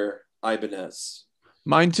Sound Gear Ibanez.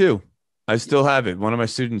 Mine too. I still have it. One of my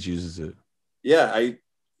students uses it. Yeah,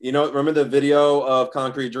 remember the video of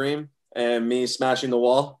Concrete Dream and me smashing the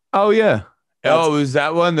wall? Oh yeah. That's, Was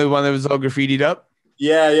that one the one that was all graffitied up?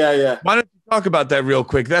 yeah. Why don't you talk about that real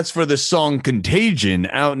quick? That's for the song Contagion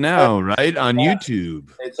out now, right? On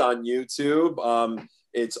YouTube. It's on YouTube.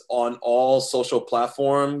 It's on all social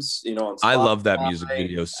platforms, on I Spotify. love that music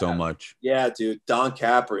video so much. Yeah, dude. Don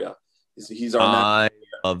Capria. He's our I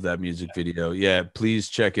love that music video. Yeah, please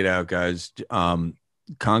check it out, guys.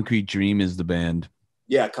 Concrete Dream is the band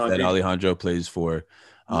that Alejandro plays for.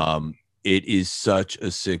 It is such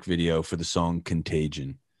a sick video for the song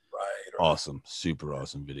Contagion. Right. Awesome. Super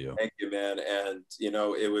awesome video. Thank you, man. And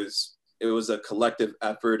it was a collective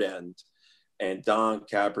effort, and Don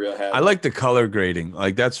Capria had, I like the color grading.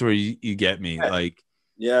 Like that's where you get me. Like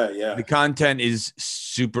yeah. The content is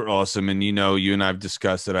super awesome. And you and I've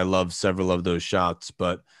discussed that I love several of those shots,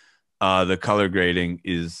 but the color grading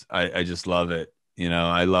is I just love it.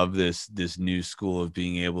 I love this new school of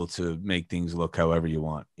being able to make things look however you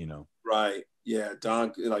want, Right. Yeah.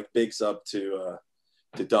 Don, bigs up to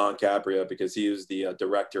Don Capria, because he was the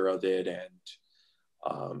director of it, and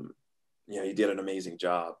he did an amazing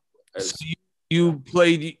job. So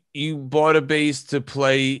you bought a bass to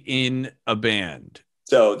play in a band.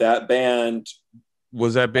 So that band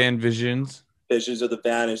was that band Visions of the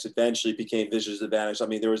Vanished eventually became Visions of the Vanished. I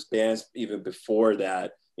mean, there was bands even before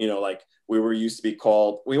that, like we were used to be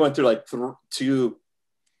called, we went through like two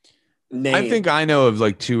names. I think I know of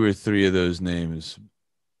like 2 or 3 of those names.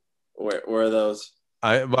 Where are those?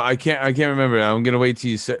 I can't remember. I'm gonna wait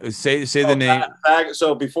till you say the name.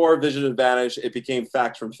 So before Vision of Vanish, it became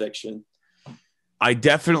Fact from Fiction. I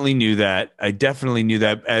definitely knew that.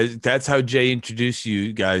 That's how Jay introduced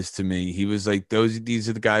you guys to me. He was like, these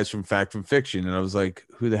are the guys from Fact from Fiction, and I was like,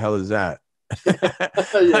 who the hell is that? Yeah.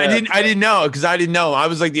 I didn't know, because I didn't know. I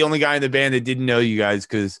was like the only guy in the band that didn't know you guys,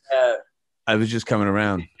 because I was just coming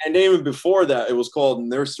around. And even before that, it was called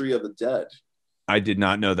Nursery of the Dead. I did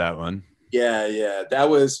not know that one. Yeah. That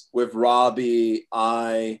was with Robbie,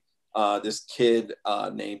 this kid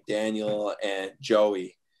named Daniel, and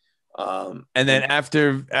Joey. And then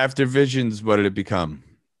after Visions, what did it become?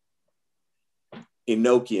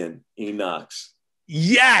 Enochian, Enox.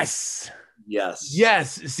 Yes.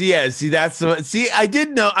 See, that's the. See, I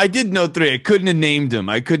did know 3. I couldn't have named him.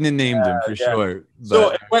 For sure. But.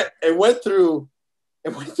 So it went through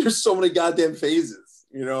so many goddamn phases.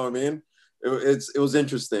 You know what I mean? It was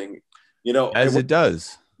interesting. As it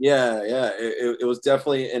does. Yeah. It was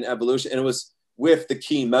definitely an evolution, and it was with the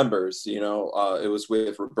key members. It was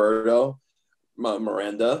with Roberto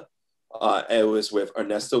Miranda. It was with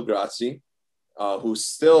Ernesto Grazzi, who's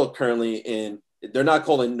still currently in. They're not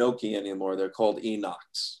called Enochi anymore. They're called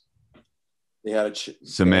Enox. They had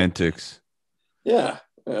semantics. Yeah.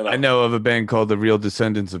 I know of a band called The Real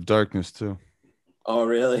Descendants of Darkness too. Oh,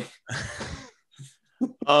 really?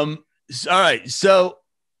 All right. So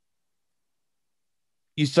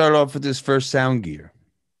you started off with this first Sound Gear.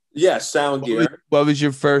 Yeah, Sound Gear. What was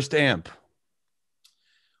your first amp?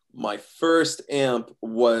 My first amp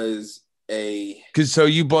was so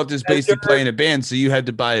you bought this bass to play in a band, so you had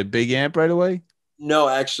to buy a big amp right away? No,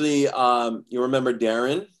 actually, you remember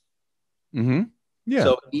Darren? Mm-hmm. Yeah.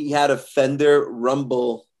 So he had a Fender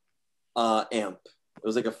Rumble amp. It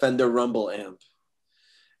was like a Fender Rumble amp.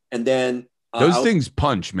 And then those things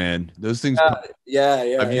punch, man. Those things punch.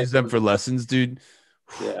 Yeah. I've used them for lessons, dude.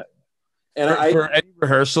 Yeah. And for any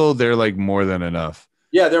rehearsal, they're like more than enough.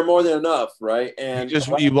 Yeah, they're more than enough, right? And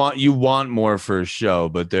you want more for a show,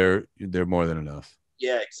 but they're more than enough.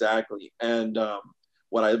 Yeah, exactly. And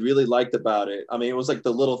what I really liked about it, I mean, it was like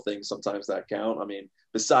the little things sometimes that count. I mean,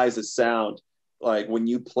 besides the sound, like when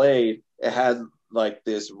you played, it had like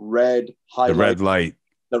this red highlight.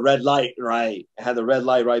 The red light, right? It had the red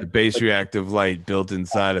light, right? The bass reactive light built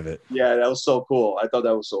inside of it. Yeah, that was so cool. I thought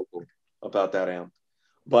that was so cool about that amp.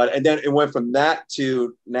 And then it went from that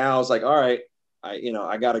to now. I was like, all right,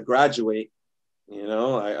 I got to graduate.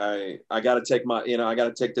 I got to take I got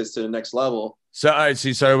to take this to the next level. So, all right. So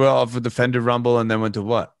you started off with the Fender Rumble, and then went to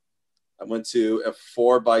what? I went to a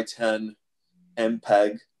 4x10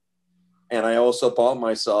 MPEG, and I also bought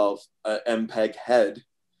myself an MPEG head.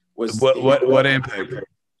 What MPEG?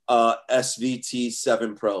 SVT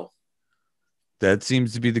 7 Pro. That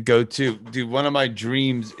seems to be the go-to. Dude, one of my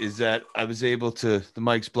dreams is that I was able to, the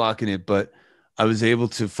mic's blocking it, but I was able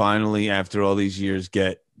to finally, after all these years,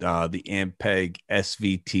 get the Ampeg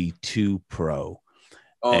SVT2 Pro,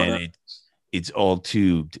 Oh and no. it's all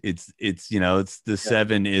tubed. It's it's the Yeah.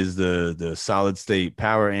 7 is the solid state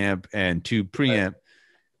power amp and tube preamp.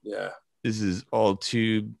 Yeah. This is all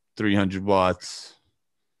tube, 300 watts.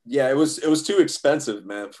 Yeah, it was too expensive,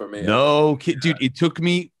 man, for me. No kid, dude. It took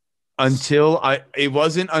me until it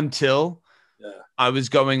wasn't until Yeah. I was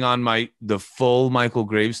going on the full Michael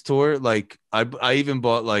Graves tour. Like I even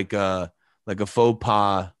bought like a faux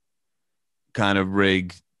pas kind of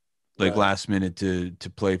rig, like Right. last minute to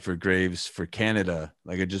play for Graves for Canada.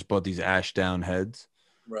 Like I just bought these Ashdown heads,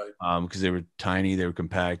 Right. because they were tiny, they were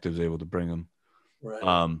compact. I was able to bring them.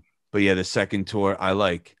 Right. But yeah, the second tour,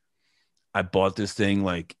 I bought this thing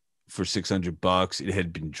like for $600. It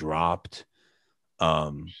had been dropped.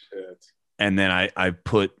 Shit. And then I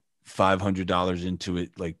put $500 into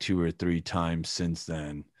it like 2 or 3 times since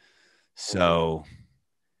then. So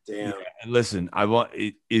Damn. yeah, listen,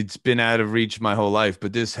 it's been out of reach my whole life,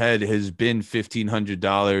 but this head has been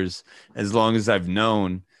 $1,500 as long as I've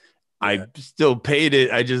known. Yeah. I still paid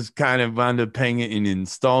it. I just kind of wound up paying it in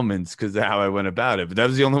installments because of how I went about it. But that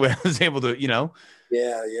was the only way I was able to, Yeah,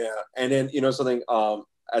 yeah. And then something.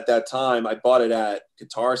 At that time, I bought it at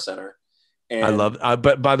Guitar Center, and I love.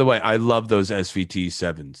 But by the way, I love those SVT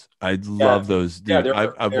 7s. I love those, dude.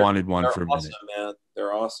 Yeah, I've wanted one for a minute. awesome, man.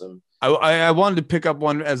 They're awesome. I wanted to pick up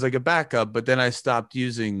one as like a backup, but then I stopped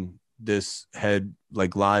using this head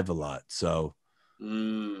like live a lot. So,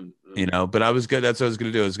 but I was good. That's what I was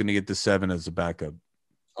going to do. I was going to get the 7 as a backup.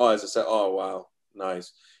 Oh, as I said, oh wow,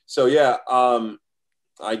 nice. So yeah,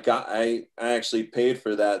 I actually paid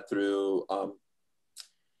for that through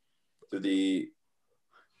the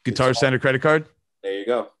Guitar Center credit card. There you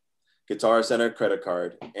go, Guitar Center credit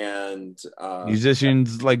card, and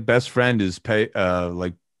musicians like best friend is play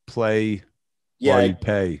yeah, while you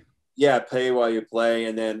pay. Yeah, pay while you play,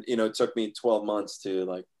 and then it took me 12 months to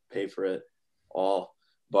like pay for it all.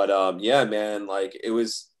 But yeah, man, like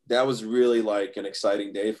that was really like an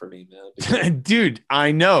exciting day for me, man. Dude,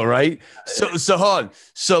 I know, right? So hold on.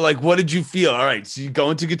 So like, what did you feel? All right, so you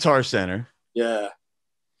go into Guitar Center. Yeah.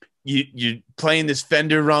 You're playing this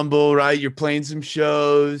Fender Rumble, right? You're playing some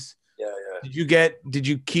shows. Yeah, yeah. Did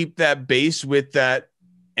you keep that bass with that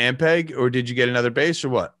Ampeg, or did you get another bass, or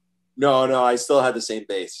what? No, I still had the same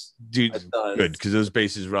bass. Dude, good, because those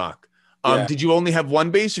basses rock. Yeah. Did you only have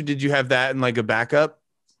one bass, or did you have that and like a backup?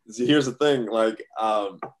 See, here's the thing, like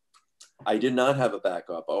I did not have a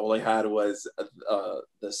backup. All I had was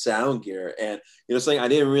the sound gear, and something I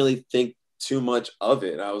didn't really think too much of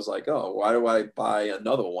it. I was like, oh, why do I buy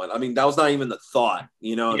another one? I mean, that was not even the thought,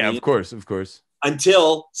 Yeah, what I mean? of course.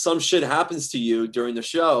 Until some shit happens to you during the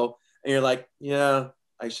show, and you're like, yeah,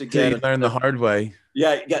 I should get it. Learn the hard way.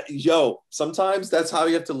 Yeah, yo, sometimes that's how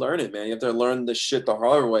you have to learn it, man. You have to learn the shit the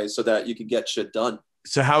hard way so that you can get shit done.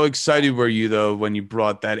 So how excited were you though when you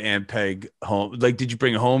brought that Ampeg home? Like, did you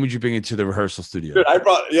bring it home, or did you bring it to the rehearsal studio? Dude,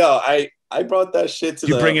 I brought that shit to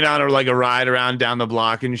you bring it on or like a ride around down the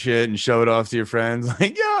block and shit and show it off to your friends?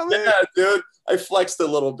 Like, yeah, dude. I flexed a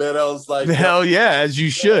little bit. I was like, hell yeah, as you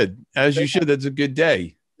should. As you should. That's a good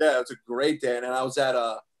day. Yeah, it was a great day. And I was at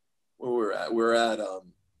where we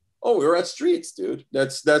were at Streets, dude.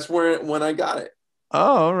 That's when I got it. Oh,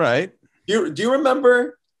 all right. Do you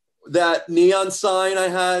remember that neon sign I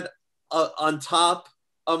had on top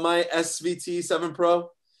of my SVT 7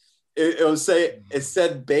 Pro? It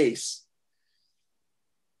said bass.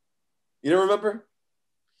 You don't remember?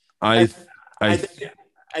 And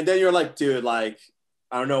then you're like, dude, like,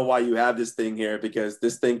 I don't know why you have this thing here, because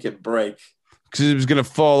this thing can break. Because it was gonna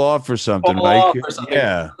fall off or something, right?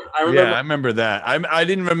 Yeah, I remember that. I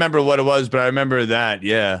didn't remember what it was, but I remember that.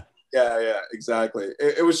 Yeah. Yeah, exactly.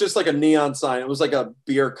 It was just like a neon sign. It was like a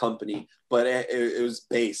beer company, but it was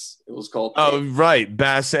bass. It was called. Oh, right,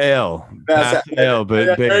 Bass Ale. Bass Ale,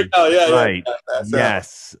 but yeah, right.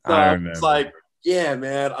 Yes, so I remember. It's like, yeah,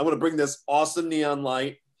 man, I'm gonna bring this awesome neon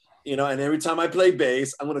light, and every time I play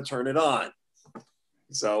bass, I'm gonna turn it on.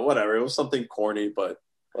 So whatever. It was something corny, but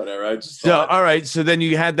whatever. I just thought. All right. So then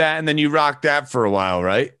you had that, and then you rocked that for a while,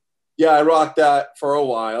 right? Yeah, I rocked that for a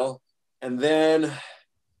while, and then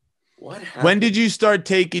what happened? When did you start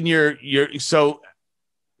taking your so?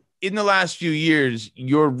 In the last few years,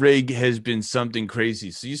 your rig has been something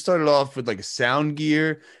crazy. So you started off with like a sound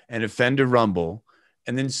gear and a Fender Rumble,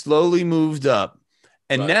 and then slowly moved up.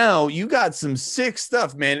 And now you got some sick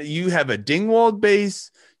stuff, man. You have a Dingwall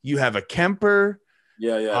bass. You have a Kemper.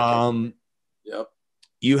 Yeah. Yep.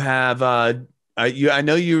 You have I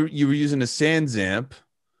know you were using a Sans amp.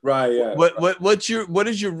 Right. Yeah. What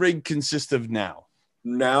does your rig consist of now?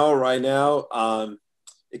 Right now,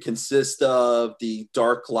 it consists of the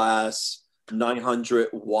Dark Glass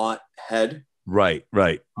 900-watt head. Right,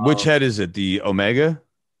 right. Which head is it? The Omega?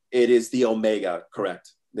 It is the Omega,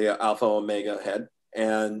 correct? The Alpha Omega head,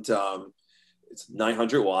 and it's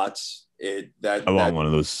 900 watts. I want one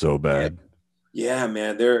of those so bad. Yeah,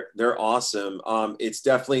 man, they're awesome. It's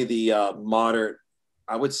definitely the modern,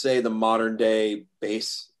 I would say the modern day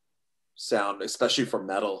bass sound, especially for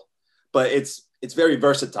metal. But it's very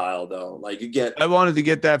versatile though. Like you get. I wanted to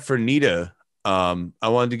get that for Nita. I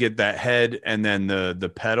wanted to get that head and then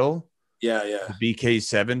the pedal. Yeah, yeah. The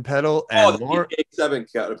BK7 pedal. And the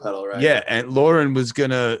BK7 pedal, right? Yeah, and Lauren was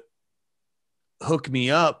gonna hook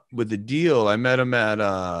me up with a deal. I met him at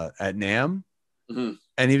NAMM,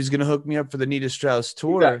 and he was gonna hook me up for the Nita Strauss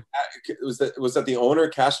tour. Was that the owner,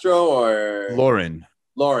 Castro, or Lauren?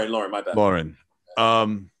 Lauren, my bad. Lauren.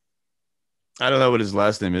 I don't know what his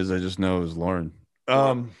last name is. I just know it was Lauren.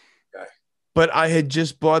 But I had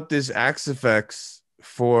just bought this Axe-Fx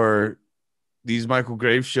for these Michael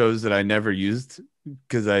Graves shows that I never used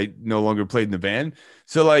because I no longer played in the band.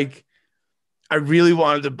 So like, I really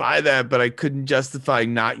wanted to buy that, but I couldn't justify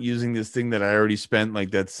not using this thing that I already spent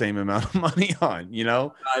like that same amount of money on, you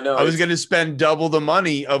know? I know. I was going to spend double the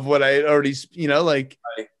money of what I had already, you know, like,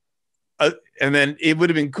 and then it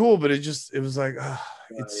would have been cool, but it was like,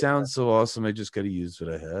 it sounds so awesome. I just got to use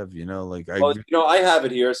what I have, you know, like I have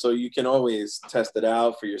it here, so you can always test it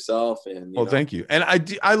out for yourself. And thank you. And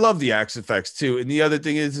I love the Axe-Fx too. And the other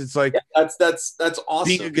thing is, it's like, that's awesome.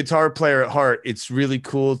 Being a guitar player at heart, it's really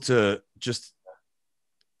cool to just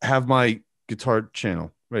have my guitar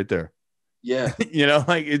channel right there. Yeah. You know,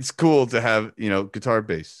 like it's cool to have, guitar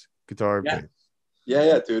bass.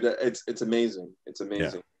 Yeah, dude. It's amazing. It's amazing.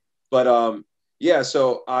 Yeah. But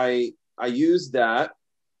so I use that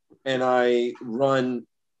and I run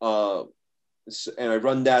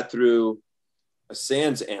that through a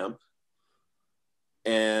Sans amp,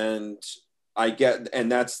 and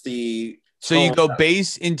that's the so you go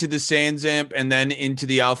bass into the Sans amp and then into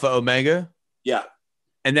the Alpha Omega. Yeah.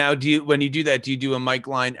 And now when you do that, do you do a mic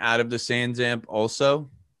line out of the Sans amp also?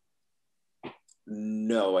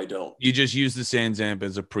 No, I don't. You just use the Sans amp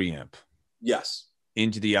as a preamp. Yes.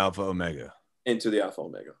 Into the Alpha Omega. Into the Alpha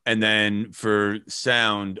Omega. And then for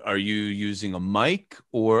sound, are you using a mic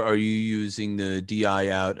or are you using the DI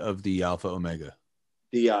out of the Alpha Omega?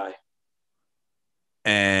 DI.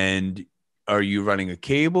 And are you running a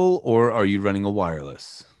cable or are you running a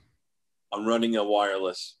wireless? I'm running a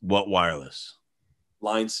wireless. What wireless?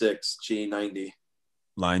 Line 6 G90.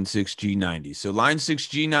 Line 6 G90. So Line 6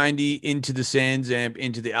 G90 into the Sans amp,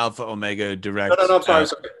 into the Alpha Omega direct. No, sorry.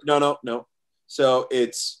 No. So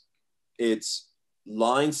it's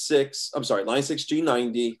line 6. I'm sorry, line 6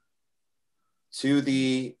 G90 to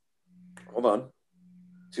the. Hold on.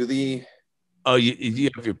 To the. Oh, you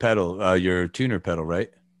have your pedal, your tuner pedal, right?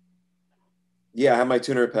 Yeah, I have my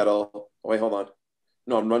tuner pedal. Oh, wait, hold on.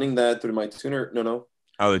 No, I'm running that through my tuner. No.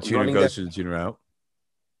 Oh, the tuner goes through the tuner out.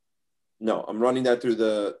 No, I'm running that through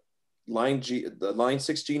the line 6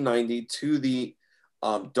 G90 to the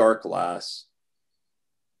Dark Glass.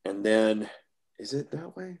 And then, is it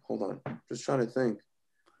that way? Hold on. Just trying to think.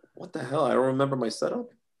 What the hell? I don't remember my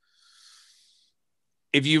setup.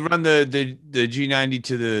 If you run the G90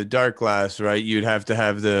 to the Dark Glass, right, you'd have to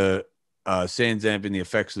have the Sans amp in the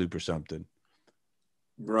effects loop or something.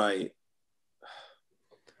 Right.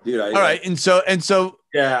 Dude, all right. And so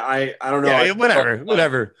yeah, I don't know. Yeah,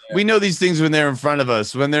 whatever. Yeah. We know these things when they're in front of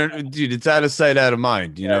us. When dude, it's out of sight, out of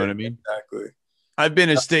mind. You know what I mean? Exactly. I've been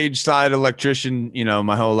a stage side electrician,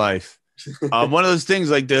 my whole life. One of those things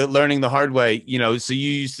like learning the hard way, so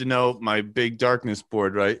you used to know my big darkness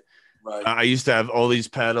board, right? Right. I used to have all these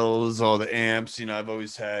pedals, all the amps, I've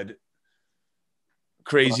always had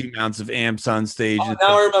crazy amounts of amps on stage. Oh,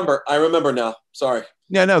 now I remember now. Sorry.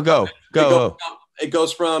 Yeah, no, go. It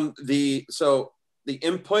goes from the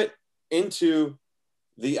input into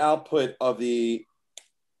the output of the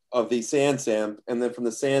Sans amp, and then from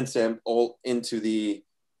the Sans amp all into the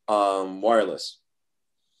wireless.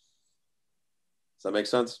 Does that make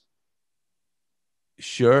sense?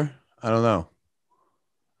 Sure. I don't know.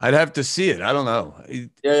 I'd have to see it. I don't know.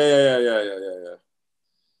 Yeah.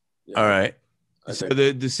 All right. So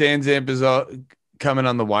the Sans amp is all coming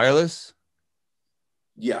on the wireless?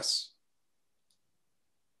 Yes.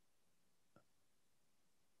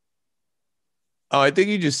 Oh, I think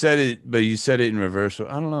you just said it, but you said it in reverse.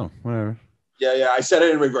 I don't know. Whatever. Yeah. I said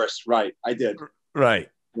it in reverse. Right. I did. Right.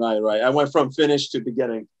 I went from finish to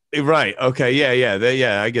beginning. Right. Okay.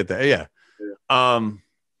 Yeah. I get that. Yeah.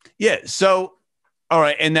 Yeah. So, all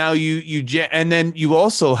right. And now and then you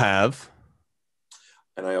also have.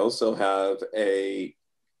 and I also have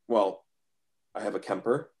well, I have a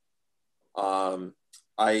Kemper.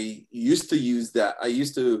 I used to use that. I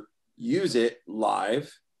used to use it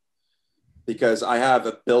live because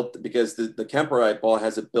because the Kemper I bought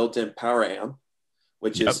has a built-in power amp,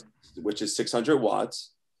 which Yep. is 600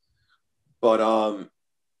 watts. But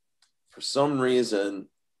for some reason,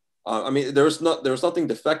 I mean, there was nothing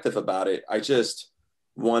defective about it. I just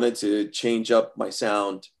wanted to change up my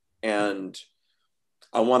sound, and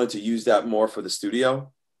I wanted to use that more for the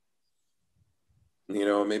studio. You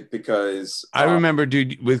know, I mean, because I remember,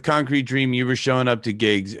 dude, with Concrete Dream, you were showing up to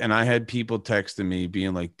gigs, and I had people texting me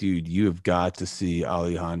being like, dude, you have got to see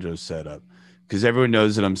Alejandro's setup. Because everyone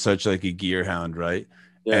knows that I'm such like a gear hound, right?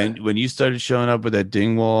 yeah, And when you started showing up with that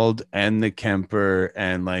Dingwald and the Kemper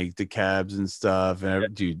and like the cabs and stuff,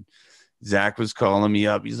 and dude, Zach was calling me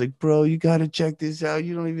up. He's like, bro, you got to check this out.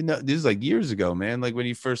 You don't even know. This is like years ago, man. Like when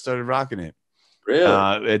you first started rocking it. really,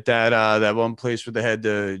 At that one place where they had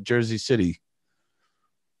the Jersey City.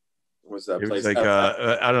 was that It was place? like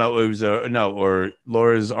I don't know. It was no, or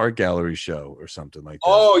Laura's art gallery show or something like that.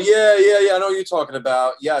 Oh yeah. I know what you're talking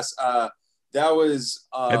about. Yes, that was.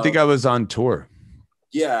 I think I was on tour.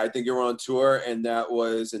 Yeah, I think you were on tour, and that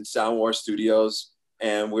was in Sound War Studios,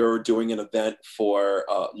 and we were doing an event for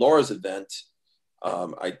Laura's event.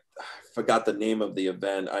 I forgot the name of the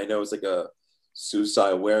event. I know it was like a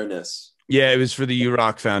suicide awareness. Yeah, it was for the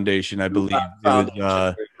URock Foundation, I believe. It was,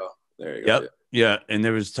 There you go. There you go. yep, yeah, and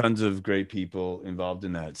there was tons of great people involved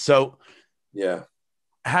in that. So, Yeah.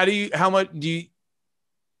 how much do you?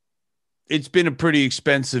 It's been a pretty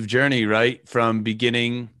expensive journey, right? From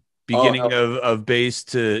beginning of bass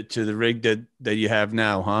to the rig that you have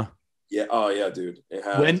now, huh? Yeah. Oh yeah, dude. It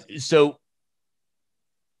has.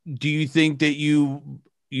 Do you think that you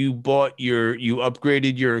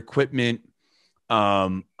upgraded your equipment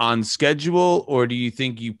on schedule, or do you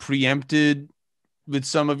think you preempted with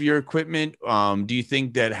some of your equipment? Do you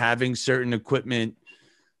think that having certain equipment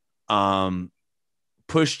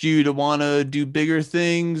pushed you to want to do bigger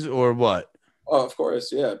things, or what? Oh, of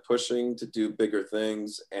course. Yeah. Pushing to do bigger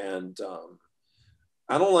things. And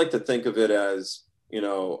I don't like to think of it as,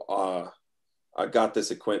 I got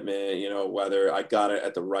this equipment, whether I got it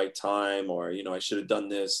at the right time or, I should have done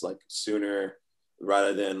this like sooner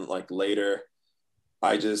rather than like later.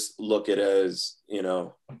 I just look at it as,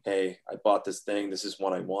 hey, I bought this thing. This is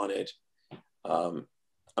what I wanted. I'm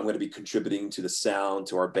going to be contributing to the sound,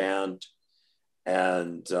 to our band.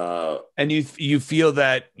 And you feel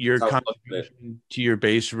that your contribution to your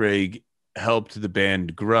bass rig helped the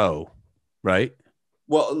band grow, right?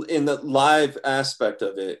 Well, in the live aspect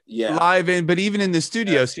of it, yeah. But even in the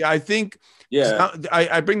studio, see, I think, yeah,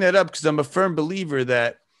 I bring that up because I'm a firm believer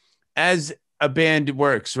that as a band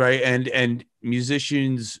works, right, and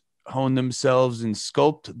musicians hone themselves and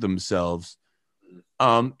sculpt themselves,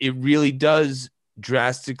 it really does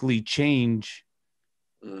drastically change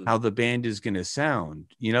how the band is going to sound,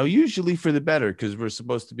 usually for the better, because we're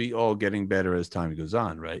supposed to be all getting better as time goes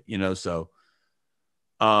on, right? So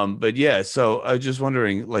but yeah, so I was just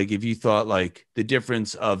wondering, like, if you thought like the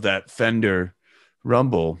difference of that Fender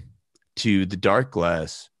Rumble to the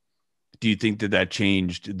Darkglass, do you think that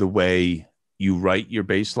changed the way you write your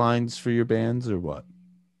bass lines for your bands, or what?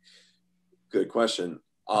 Good question.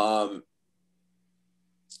 I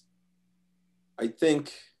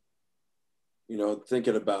think,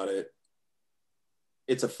 thinking about it,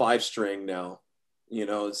 it's a 5-string now,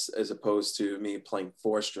 as opposed to me playing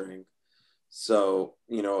 4-string. So,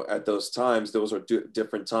 at those times, those are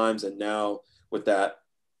different times. And now with that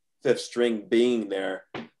 5th string being there,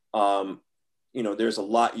 there's a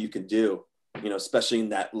lot you can do, especially in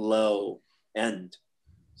that low end.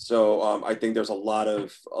 So I think there's a lot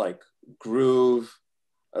of like groove,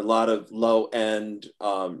 a lot of low end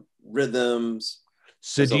rhythms.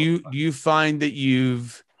 So do you find that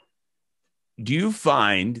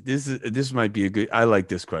this might be a good, I like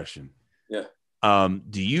this question. Yeah.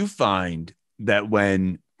 Do you find that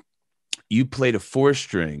when you played a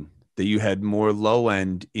 4-string that you had more low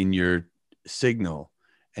end in your signal,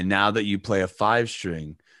 and now that you play a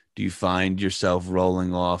 5-string, do you find yourself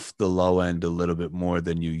rolling off the low end a little bit more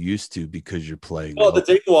than you used to because you're playing? Well, the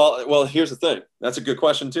Dingwall, well, here's the thing. That's a good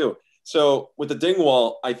question too. So with the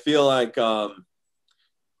Dingwall, I feel like, the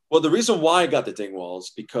reason why I got the Dingwall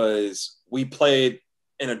is because we played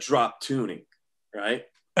in a drop tuning, right?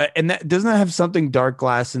 And that doesn't that have something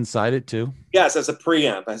Darkglass inside it too? Yes, as a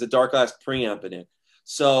preamp, as a Darkglass preamp in it.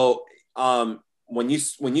 So when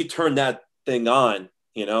you turn that thing on,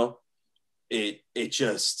 it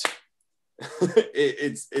just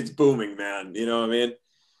it's booming, man. You know what I mean?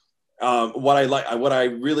 What I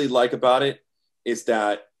really like about it is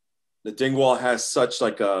that the Dingwall has such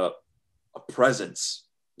like a presence,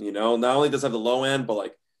 you know, not only does it have the low end, but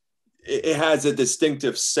like it has a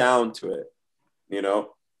distinctive sound to it, you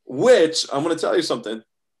know, which I'm going to tell you something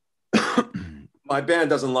my band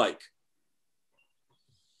doesn't like.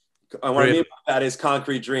 What I mean by that is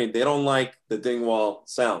Concrete Dream. They don't like the Dingwall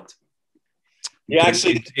sound. Yeah,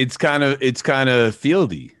 actually, it's kind of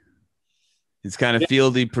fieldy. It's kind of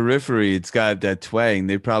fieldy periphery. It's got that twang.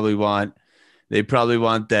 They probably want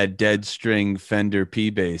that dead string Fender P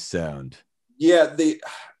bass sound. Yeah,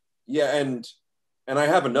 and I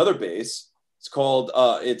have another bass. It's called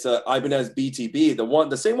it's a Ibanez BTB,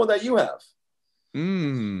 the same one that you have.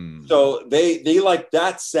 So they like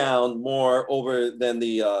that sound more over than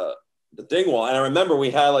the Dingwall. And I remember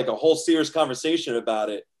we had like a whole serious conversation about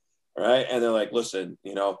it, right? And they're like, listen,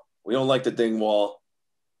 you know, we don't like the Dingwall.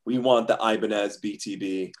 We want the Ibanez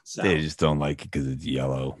BTB sound. They just don't like it because it's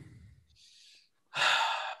yellow.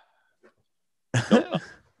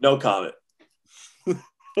 No comment.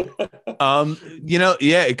 You know,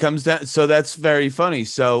 yeah, it comes down. So that's very funny.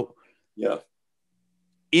 So yeah.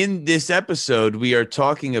 In this episode, we are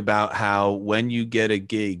talking about how when you get a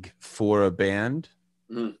gig for a band,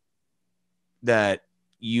 that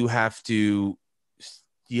you have to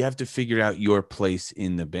figure out your place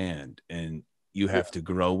in the band, and you have to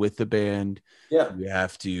grow with the band. Yeah. You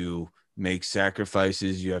have to make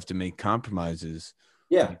sacrifices. You have to make compromises.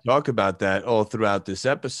 Yeah. We talk about that all throughout this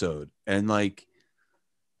episode. And like,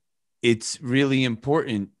 it's really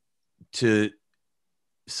important to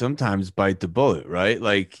sometimes bite the bullet, right?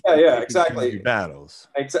 Like, yeah, exactly. Your battles.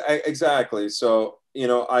 Exactly. So, you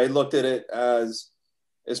know, I looked at it as,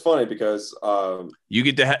 it's funny because you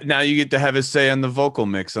get to have a say on the vocal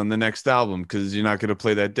mix on the next album, because you're not going to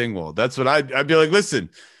play that Dingwall. That's what I'd be like, listen,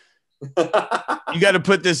 you got to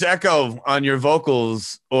put this echo on your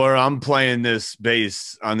vocals, or I'm playing this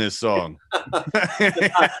bass on this song.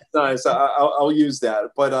 Nice. I'll use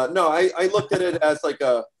that. But no, I looked at it as like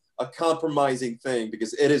a compromising thing,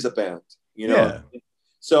 because it is a band, you know? Yeah.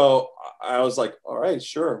 So I was like, all right,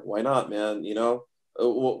 sure. Why not, man? You know,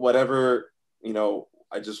 whatever, you know,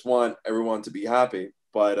 I just want everyone to be happy.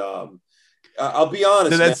 But I'll be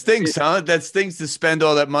honest. So that stinks, huh? That stinks to spend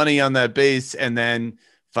all that money on that bass and then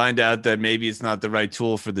find out that maybe it's not the right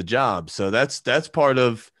tool for the job. So that's part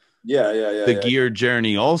of the gear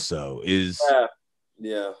journey also is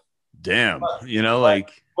damn, you know,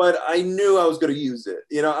 but I knew I was going to use it,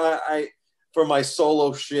 you know, I for my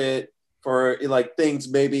solo shit, for like things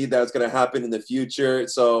maybe that's going to happen in the future.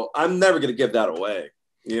 So I'm never going to give that away.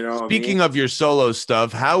 You know, speaking of your solo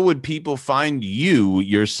stuff, how would people find you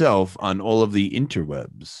yourself on all of the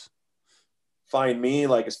interwebs? Find me,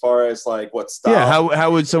 like, as far as like what style? Yeah,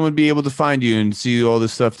 how would someone be able to find you and see all the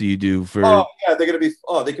stuff that you do for? Oh yeah,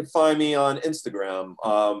 they can find me on Instagram.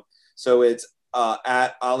 So it's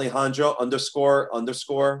at Alejandro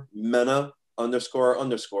 __ Mena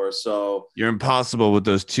 __. So you're impossible with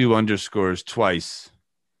those 2 underscores twice.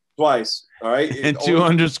 All right, and 2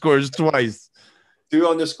 underscores twice. 2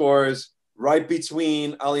 underscores right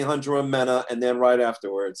between Alejandro and Mena, and then right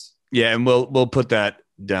afterwards. Yeah, and we'll put that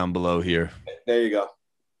down below here. There you go.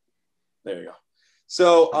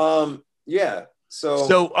 So yeah.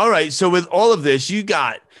 So all right. So with all of this, you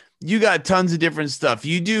got tons of different stuff.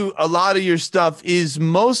 You do a lot of your stuff is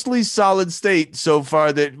mostly solid state so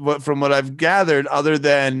far, from what I've gathered, other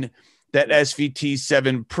than that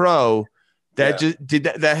SVT7 Pro. That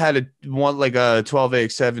that had a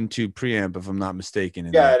 12AX72 preamp, if I'm not mistaken.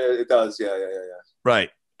 It does. Yeah. Right.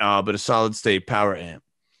 But a solid state power amp.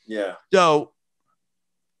 Yeah. So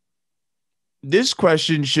this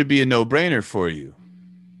question should be a no-brainer for you.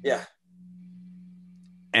 Yeah.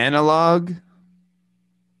 Analog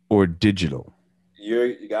or digital?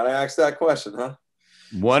 You gotta ask that question, huh?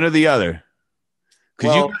 One or the other.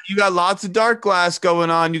 Because you got lots of dark glass going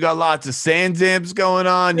on. You got lots of Sans amps going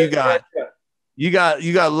on. You got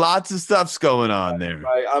lots of stuffs going on there.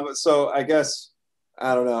 Right. So I guess,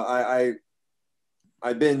 I don't know.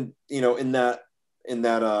 I've been, you know, in that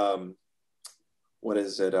what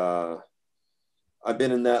is it? I've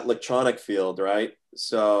been in that electronic field, right?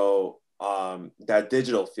 So that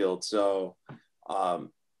digital field. So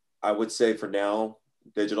I would say for now,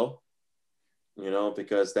 digital, you know,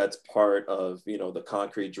 because that's part of, you know, the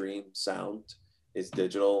Concrete Dream sound is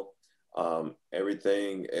digital.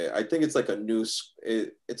 Everything, I think it's like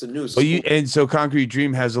it's a new school. And so Concrete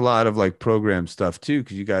Dream has a lot of like program stuff too,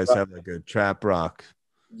 because you guys have like a trap rock.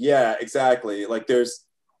 Yeah, exactly. Like there's,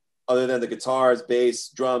 other than the guitars, bass,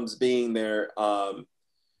 drums being there,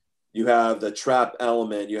 You have the trap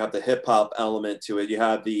element, you have the hip hop element to it, you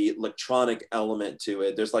have the electronic element to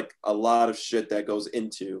it. There's like a lot of shit that goes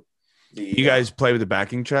into the. You guys play with the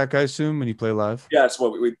backing track, I assume, when you play live? Yeah, that's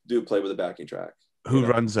what we do, play with a backing track. Who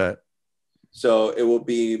runs that? So it will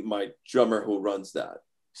be my drummer who runs that.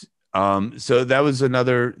 So that was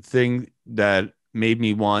another thing that made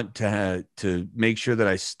me want to make sure that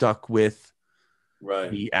I stuck with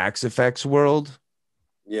the Axe-Fx world.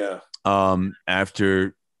 Yeah.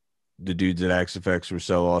 After the dudes at Axe-Fx were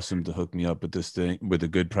so awesome to hook me up with this thing, with a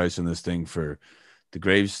good price on this thing for the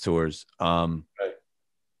Graves tours. I've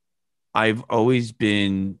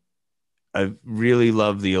really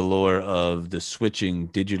loved the allure of the switching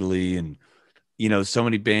digitally, and so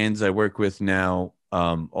many bands I work with now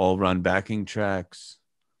all run backing tracks.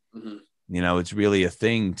 Mm-hmm. It's really a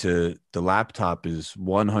thing. The laptop is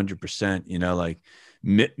 100%, like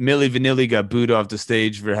Milli Vanilli got booed off the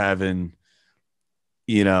stage for having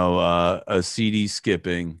a CD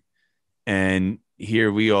skipping, and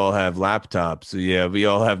here we all have laptops. So yeah, we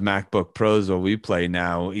all have MacBook Pros while we play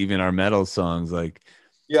now, even our metal songs. Like,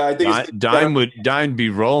 yeah, I think Dime be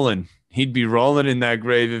rolling. He'd be rolling in that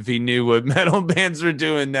grave if he knew what metal bands are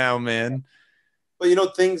doing now, man.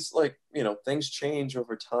 But things change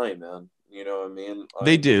over time, man. You know what I mean?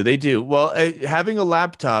 They do. Well, having a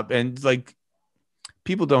laptop, and like,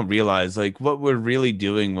 people don't realize like what we're really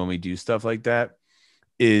doing when we do stuff like that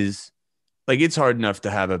is, like, it's hard enough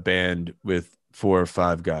to have a band with 4 or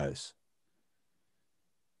 5 guys.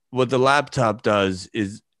 What the laptop does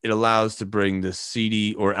is it allows to bring the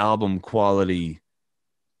CD or album quality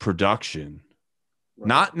production,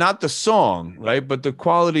 not the song, right? But the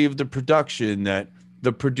quality of the production, that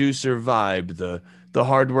the producer vibe, the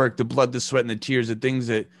hard work, the blood, the sweat, and the tears, the things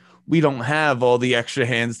that we don't have all the extra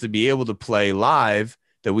hands to be able to play live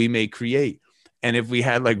that we may create. And if we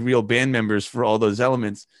had like real band members for all those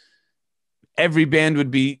elements, every band would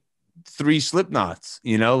be 3 Slipknots,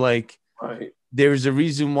 like there's a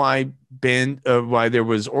reason why why there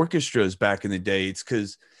was orchestras back in the day. It's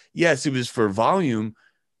because, yes, it was for volume,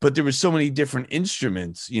 but there were so many different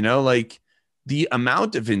instruments, like the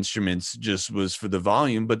amount of instruments just was for the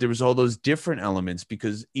volume, but there was all those different elements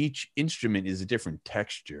because each instrument is a different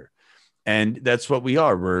texture. And that's what we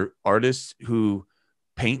are. We're artists who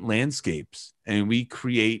paint landscapes, and we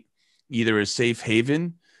create either a safe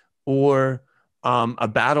haven or a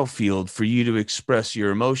battlefield for you to express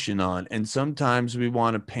your emotion on. And sometimes we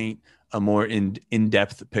want to paint a more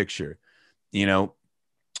in-depth picture. You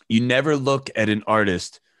never look at an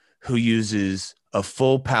artist who uses a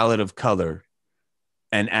full palette of color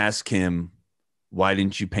and ask him, why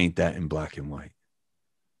didn't you paint that in black and white?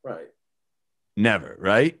 Right. Never,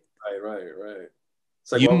 right? Right.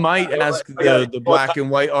 Like, you might ask the black and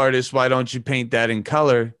white artist, why don't you paint that in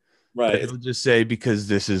color? Right. But he'll just say, because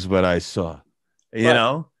this is what I saw,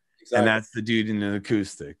 know? Exactly. And that's the dude in an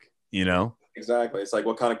acoustic, Exactly. It's like,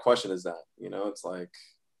 what kind of question is that? It's like,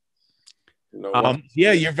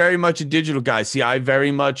 yeah, you're very much a digital guy. See, I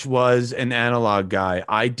very much was an analog guy.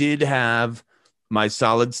 I did have my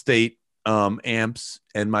solid state amps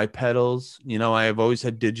and my pedals. I have always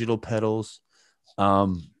had digital pedals.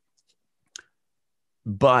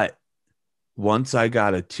 But once I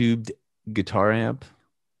got a tubed guitar amp,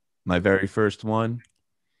 my very first one,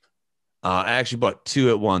 I actually bought 2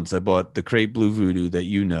 at once. I bought the Crate Blue Voodoo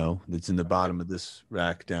that's in the bottom of this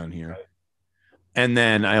rack down here. And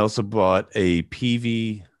then I also bought a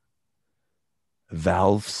PV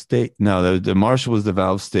Valve State. No, the Marshall was the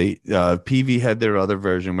Valve State. PV had their other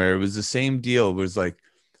version where it was the same deal. It was like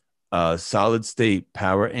a solid state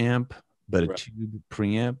power amp, but a tube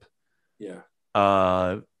preamp. Yeah.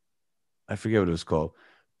 I forget what it was called,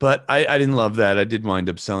 but I didn't love that. I did wind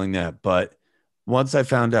up selling that. But once I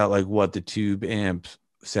found out like what the tube amp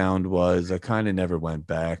sound was, I kind of never went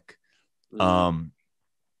back.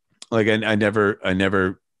 Like I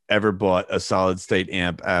never ever bought a solid state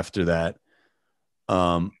amp after that,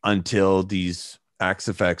 until these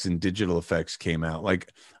Axe-Fx and digital effects came out.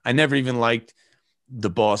 Like, I never even liked the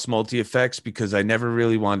Boss multi-effects because I never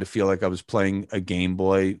really wanted to feel like I was playing a Game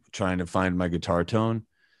Boy trying to find my guitar tone,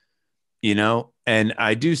 and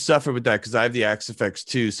I do suffer with that because I have the Axe-Fx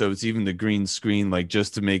too. So it's even the green screen, like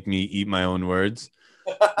just to make me eat my own words,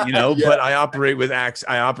 Yeah. But I operate with Axe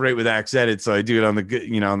Edit. So I do it on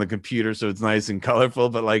on the computer. So it's nice and colorful,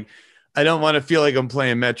 but like, I don't want to feel like I'm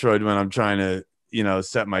playing Metroid when I'm trying to,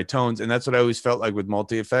 set my tones. And that's what I always felt like with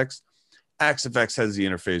multi-effects. Axe-Fx has the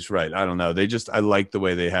interface right. I don't know. I like the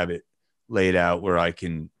way they have it laid out where I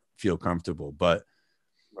can feel comfortable, but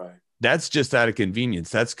that's just out of convenience.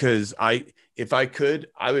 That's because if I could,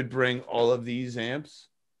 I would bring all of these amps.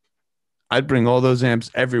 I'd bring all those amps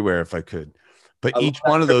everywhere if I could. But I love each that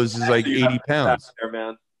one of triple those is X like you got 80 in the back pounds. there,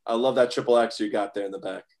 man. I love that triple X you got there in the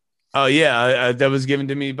back. Oh yeah, that was given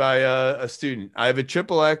to me by a student. I have a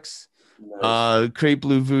triple X, Nice. Crate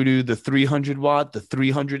Blue Voodoo, the 300 watt, the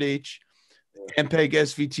 300H, Yeah. Ampeg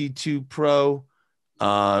SVT2 Pro.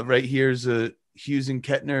 Right here's a Hughes and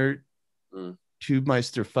Kettner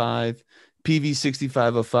Tubemeister 5, PV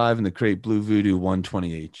 6505, and the Crate Blue Voodoo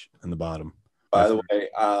 120H on the bottom. By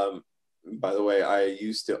the way, I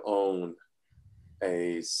used to own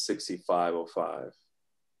a 6505.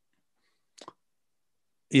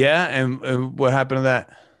 Yeah, and what happened to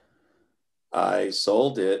that? I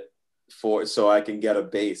sold it so I can get a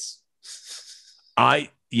bass. I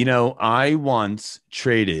once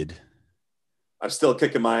traded. I'm still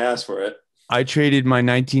kicking my ass for it. I traded my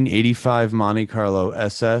 1985 Monte Carlo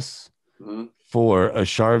SS for a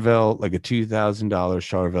Charvel, like a $2,000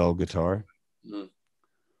 Charvel guitar.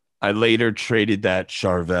 I later traded that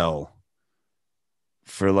Charvel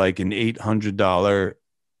for like an $800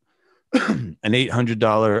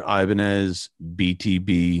 Ibanez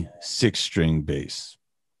BTB 6-string bass.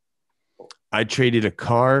 I traded a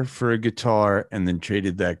car for a guitar and then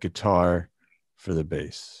traded that guitar for the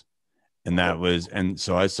bass. And that was, and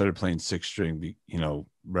so I started playing 6-string,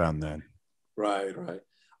 around then. Right.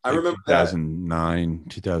 I like remember 2009,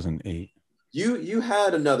 2008. You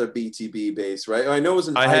had another BTB bass, right? I know it was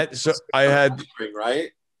an I had string,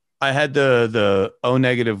 right? I had the O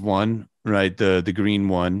negative one, right? The green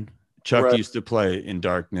one. Chuck used to play in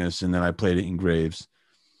Darkness, and then I played it in Graves.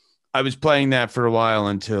 I was playing that for a while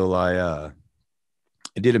until I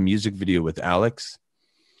did a music video with Alex,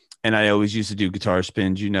 and I always used to do guitar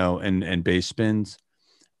spins, and bass spins,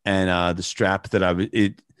 and the strap that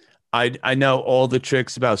I know all the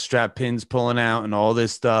tricks about strap pins pulling out and all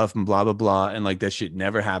this stuff and blah blah blah, and like that shit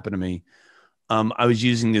never happened to me. I was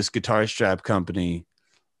using this guitar strap company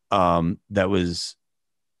that was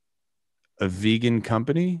a vegan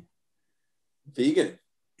company. Vegan.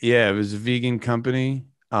 Yeah, it was a vegan company.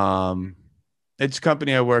 It's a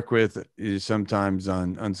company I work with sometimes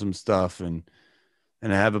on some stuff, and I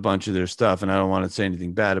have a bunch of their stuff, and I don't want to say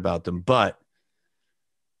anything bad about them, but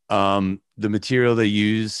the material they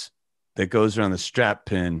use that goes around the strap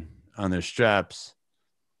pin on their straps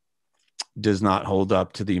does not hold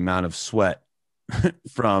up to the amount of sweat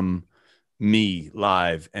from me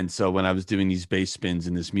live. And so when I was doing these bass spins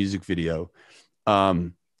in this music video,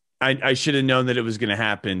 I should have known that it was going to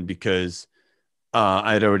happen because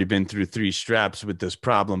I had already been through 3 straps with this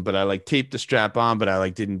problem, but I taped the strap on, but I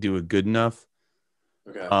didn't do it good enough.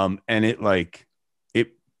 Okay. And it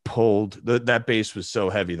pulled that bass was so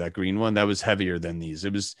heavy, that green one that was heavier than these.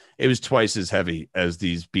 It was twice as heavy as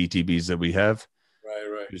these BTBs that we have.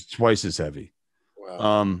 Right. It was twice as heavy.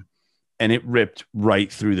 Wow. And it ripped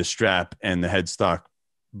right through the strap, and the headstock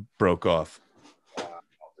broke off.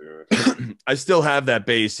 I still have that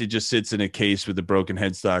bass. It just sits in a case with a broken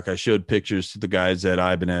headstock. I showed pictures to the guys at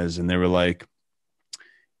Ibanez, and they were like,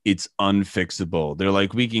 it's unfixable. They're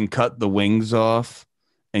like, we can cut the wings off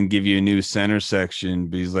and give you a new center section.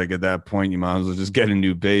 But he's like, at that point, you might as well just get a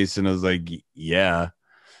new bass. And I was like, yeah.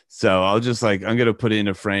 So I'll just I'm going to put it in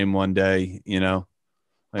a frame one day, I'm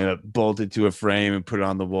going to bolt it to a frame and put it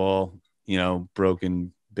on the wall,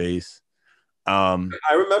 broken bass.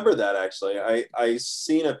 I remember that actually. I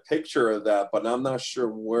seen a picture of that, but I'm not sure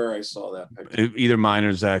where I saw that picture. Either mine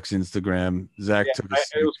or Zach's Instagram. Zach took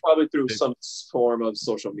it was probably through some form of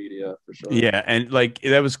social media for sure. Yeah, and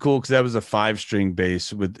that was cool because that was a 5-string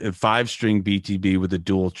bass with a 5-string BTB with a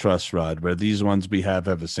dual truss rod, where these ones we have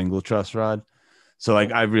a single truss rod. So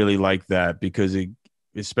I really like that because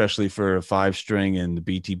especially for a 5-string and the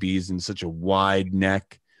BTBs in such a wide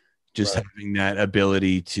neck, just having that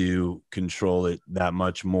ability to control it that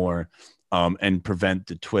much more and prevent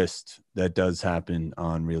the twist that does happen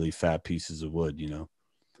on really fat pieces of wood,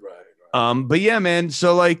 Right. But yeah, man.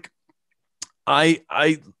 So I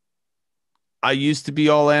used to be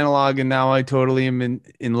all analog, and now I totally am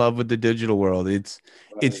in love with the digital world. It's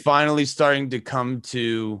finally starting to come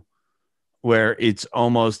to where it's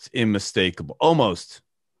almost unmistakable. Almost.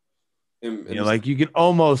 You can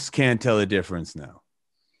almost can't tell the difference now.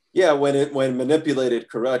 Yeah, when manipulated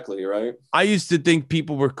correctly, right? I used to think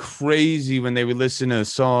people were crazy when they would listen to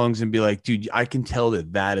songs and be like, dude, I can tell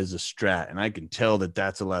that is a Strat, and I can tell that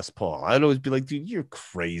that's a Les Paul. I'd always be like, dude, you're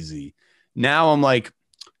crazy. Now I'm like,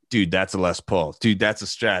 dude, that's a Les Paul. Dude, that's a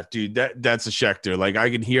Strat. Dude, that's a Schecter. I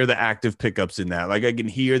can hear the active pickups in that. I can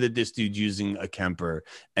hear that this dude's using a Kemper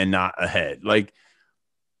and not a head.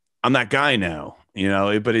 I'm that guy now,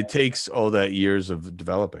 but it takes all that years of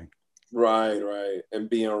developing. Right. And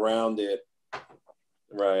being around it.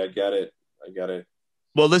 Right. I get it. I get it.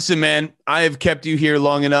 Well, listen, man, I have kept you here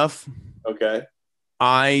long enough. Okay.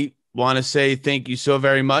 I want to say thank you so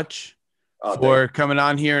very much for coming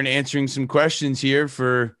on here and answering some questions here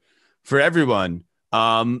for everyone.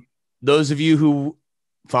 Those of you who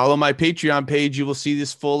follow my Patreon page, you will see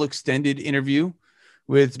this full extended interview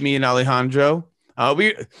with me and Alejandro.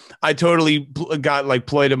 I totally got like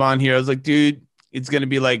ployed him on here. I was like, dude, it's going to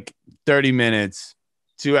be like 30 minutes,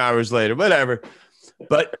 2 hours later, whatever.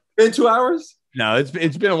 But been 2 hours? No, it's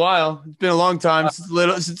been a while. It's been a long time. It's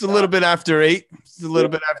a little bit after 8. It's a little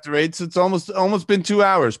bit after 8. So it's almost been 2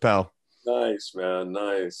 hours, pal. Nice, man.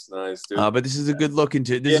 Nice, dude. But this is a good look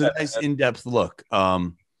into it. This is a nice in-depth look.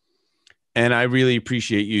 And I really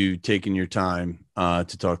appreciate you taking your time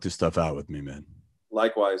to talk this stuff out with me, man.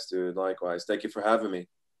 Likewise, dude. Likewise. Thank you for having me.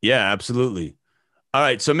 Yeah, absolutely. All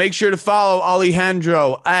right. So make sure to follow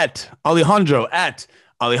Alejandro at Alejandro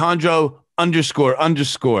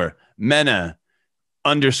 _ Mena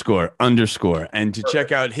 _ and to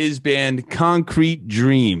check out his band Concrete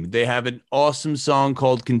Dream. They have an awesome song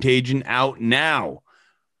called Contagion out now.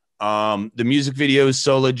 The music video is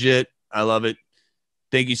so legit. I love it.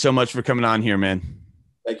 Thank you so much for coming on here, man.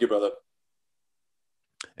 Thank you, brother.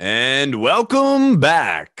 And welcome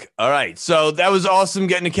back. All right. So that was awesome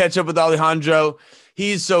getting to catch up with Alejandro.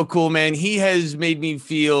 He's so cool, man. He has made me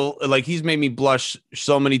feel like he's made me blush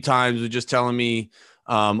so many times with just telling me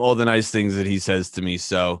all the nice things that he says to me.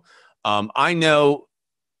 So I know,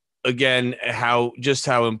 again, how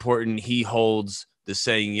important he holds the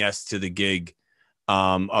saying yes to the gig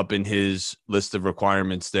up in his list of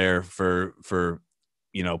requirements there for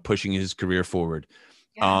pushing his career forward.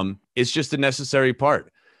 Yeah. It's just a necessary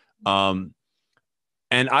part. And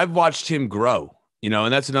I've watched him grow,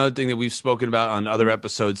 and that's another thing that we've spoken about on other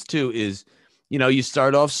episodes too, is, you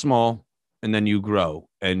start off small and then you grow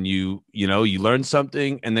and you learn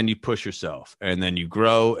something and then you push yourself and then you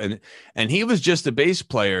grow. And he was just a bass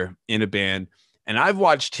player in a band. And I've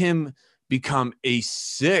watched him become a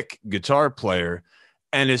sick guitar player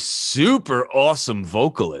and a super awesome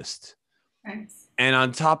vocalist. Nice. And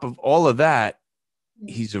on top of all of that,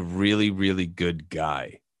 he's a really, really good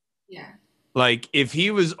guy. Yeah. Like if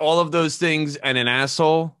he was all of those things and an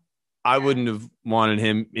asshole, I wouldn't have wanted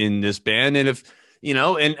him in this band. And if,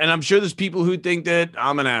 and I'm sure there's people who think that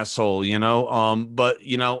I'm an asshole, but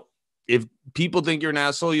if people think you're an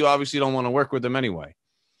asshole, you obviously don't want to work with them anyway.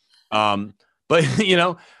 But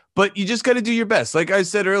but you just got to do your best. Like I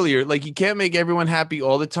said earlier, like you can't make everyone happy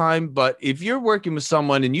all the time. But if you're working with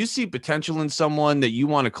someone and you see potential in someone that you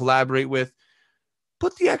want to collaborate with,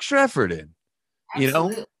 put the extra effort in.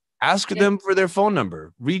 Absolutely. Ask them for their phone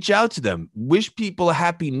number, reach out to them, wish people a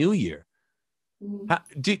happy new year.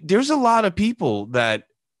 Mm-hmm. There's a lot of people that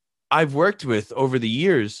I've worked with over the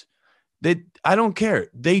years that I don't care.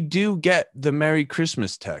 They do get the Merry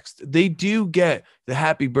Christmas text. They do get the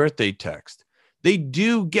happy birthday text. They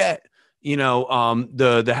do get,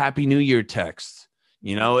 the Happy New Year text.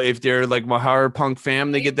 If they're like my horror punk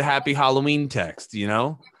fam, they get the Happy Halloween text, You're a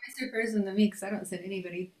nicer person than me because I don't send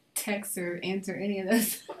anybody text or answer any of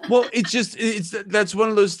this. Well, that's one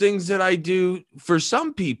of those things that I do for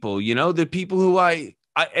some people, the people who I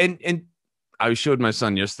showed my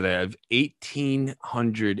son yesterday. I have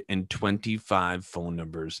 1,825 phone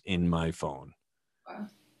numbers in my phone. Wow.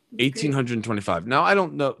 1,825. Now, I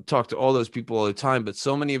don't talk to all those people all the time, but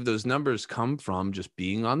so many of those numbers come from just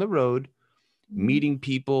being on the road, meeting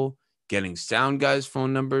people, getting sound guys'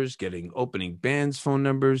 phone numbers, getting opening bands' phone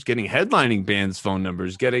numbers, getting headlining bands' phone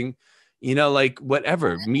numbers, getting,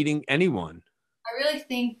 whatever, meeting anyone. I really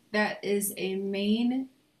think that is a main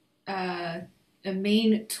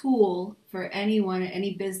tool for anyone,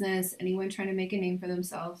 any business, anyone trying to make a name for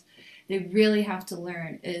themselves. They really have to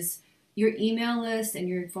learn is your email list and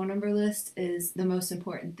your phone number list is the most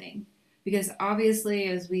important thing. Because obviously,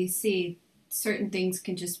 as we see, certain things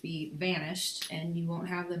can just be vanished and you won't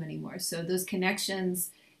have them anymore. So those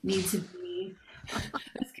connections need to be,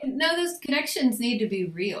 those connections need to be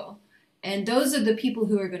real. And those are the people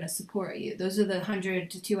who are going to support you. Those are the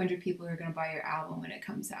 100 to 200 people who are going to buy your album when it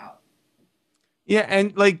comes out. Yeah.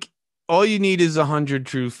 And like all you need is 100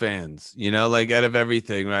 true fans, out of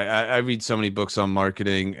everything, right? I read so many books on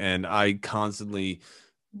marketing and I constantly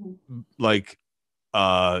I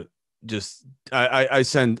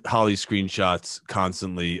send Holly screenshots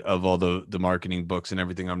constantly of all the marketing books and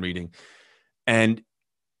everything I'm reading. And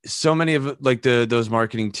so many of like those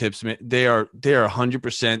marketing tips, they are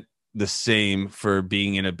 100% the same for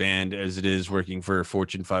being in a band as it is working for a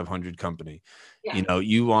Fortune 500 company. Yeah.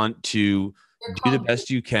 You want to do the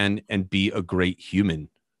best you can and be a great human.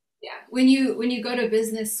 Yeah, when you go to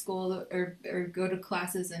business school or go to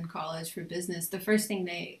classes in college for business, the first thing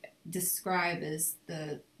they describe is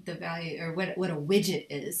the value or what a widget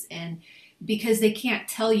is, and because they can't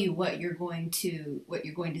tell you what you're going to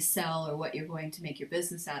sell or what you're going to make your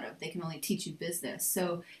business out of, they can only teach you business.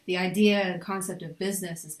 So the idea and concept of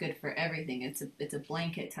business is good for everything. It's a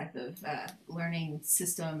blanket type of learning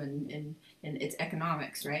system, and it's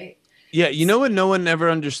economics, right? Yeah, you know what no one ever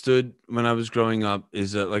understood when I was growing up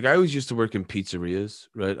is that like I always used to work in pizzerias,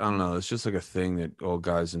 right? I don't know, it's just like a thing that all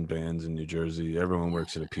guys in bands in New Jersey, everyone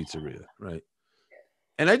works at a pizzeria, right?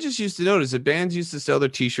 And I just used to notice that bands used to sell their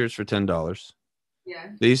t-shirts for $10. Yeah,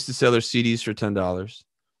 They used to sell their CDs for $10.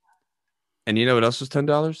 And you know what else was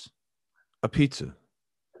 $10? A pizza.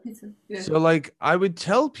 yeah, So like I would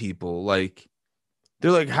tell people like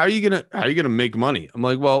they're like, how are you gonna make money? I'm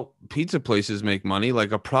like, well, pizza places make money.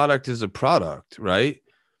 Like a product is a product, right?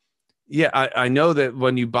 Yeah, I know that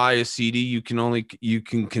when you buy a CD, you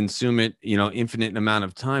can consume it, infinite amount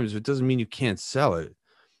of times, but it doesn't mean you can't sell it,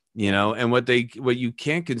 yeah, and what you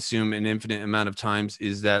can't consume an infinite amount of times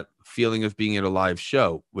is that feeling of being at a live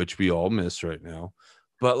show, which we all miss right now.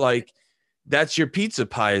 But like that's your pizza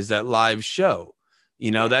pie is that live show.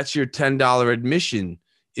 yeah, That's your $10 admission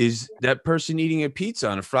is that person eating a pizza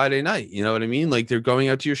on a Friday night. You know what I mean? Like they're going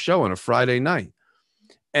out to your show on a Friday night.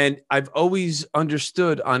 And I've always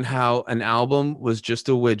understood on how an album was just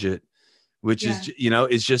a widget, which is, yeah,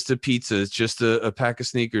 it's just a pizza. It's just a pack of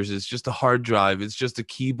sneakers. It's just a hard drive. It's just a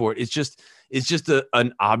keyboard. It's just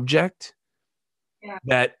an object yeah,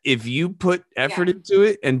 that if you put effort yeah. into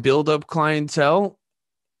it and build up clientele,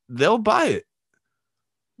 they'll buy it.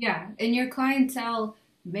 Yeah, and your clientele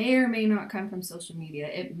may or may not come from social media.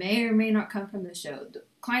 It may or may not come from the show. The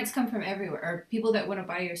clients come from everywhere, or people that want to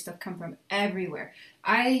buy your stuff come from everywhere.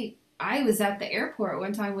 I was at the airport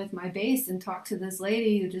one time with my bass and talked to this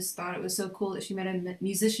lady who just thought it was so cool that she met a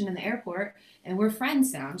musician in the airport, and we're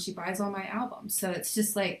friends now. And she buys all my albums, so it's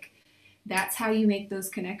just like that's how you make those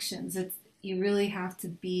connections. It's you really have to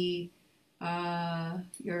be your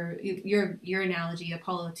analogy, a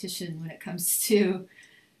politician when it comes to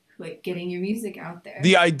like getting your music out there.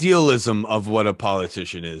 The idealism of what a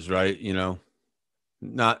politician is, right?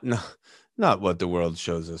 Not not what the world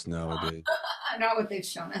shows us nowadays. Not what they've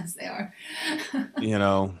shown us they are. You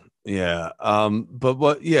know, yeah. But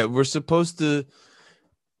we're supposed like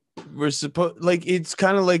it's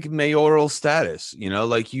kind of like mayoral status,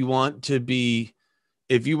 like you want to be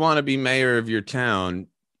if you want to be mayor of your town,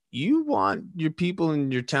 you want your people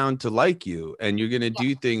in your town to like you and you're going to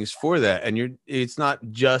do things for that. And it's not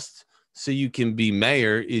just so you can be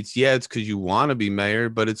mayor. It's because you want to be mayor,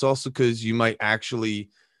 but it's also because you might actually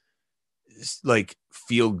like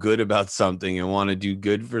feel good about something and want to do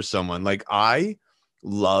good for someone. Like I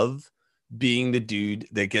love being the dude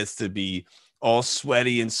that gets to be all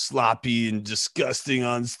sweaty and sloppy and disgusting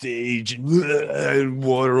on stage and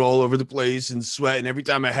water all over the place and sweat. And every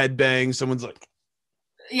time I headbang, someone's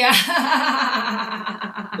Yeah.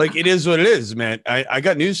 like, it is what it is, man. I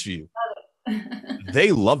got news for you.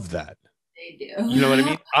 They love that. They do. You know what I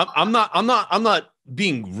mean? I'm not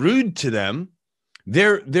being rude to them.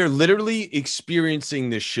 They're literally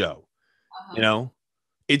experiencing this show. You know,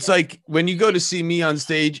 it's like when you go to see me on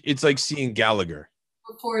stage, it's like seeing Gallagher.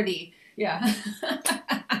 40. Yeah.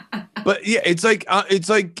 But yeah, it's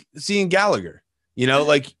like seeing Gallagher.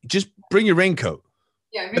 Like just bring your raincoat.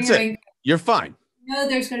 Yeah, bring That's your it. rain. You're fine. No,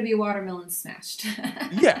 there's going to be watermelon smashed.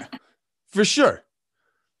 Yeah, for sure.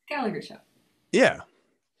 Gallagher show. Yeah.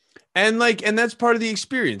 And that's part of the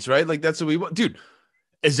experience, right? Like that's what we want. Dude,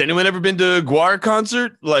 has anyone ever been to a Guar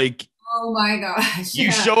concert? Like Oh my gosh. you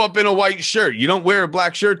Yeah. show up in a white shirt. You don't wear a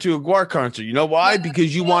black shirt to a Guar concert. You know why?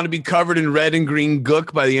 Because you want to be covered in red and green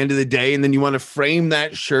gook by the end of the day, and then you want to frame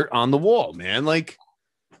that shirt on the wall, man. Like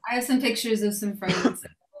I have some pictures of some friends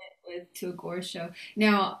that went to a gore show.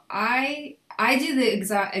 Now, I do the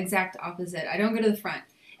exact opposite. I don't go to the front,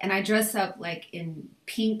 and I dress up like in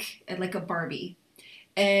pink and like a Barbie.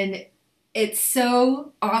 And it's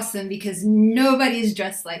so awesome because nobody's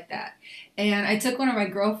dressed like that. And I took one of my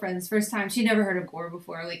girlfriends first time. She'd never heard of gore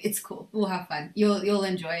before. Like, it's cool. We'll have fun. You'll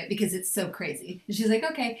enjoy it because it's so crazy. And she's like,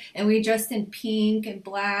 okay. And we dressed in pink and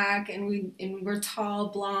black, and we're tall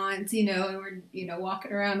blondes, and we're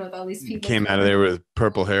walking around with all these people. came out of there with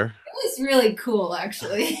purple hair. It was really cool,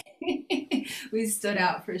 actually. We stood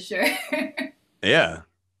out for sure. Yeah.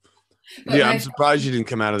 But Yeah, I'm surprised you didn't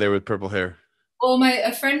come out of there with purple hair. Well,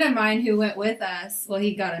 a friend of mine who went with us, well,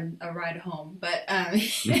 he got a ride home, but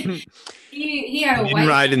he had a You white. didn't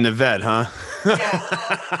ride in the vet, huh?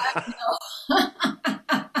 Yeah,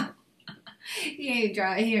 He ain't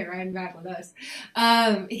riding back with us.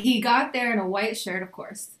 He got there in a white shirt, of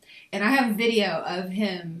course, and I have video of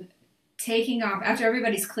him taking off after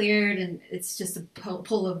everybody's cleared, and it's just a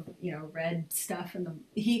pull of red stuff, and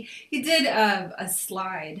he did a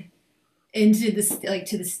slide into the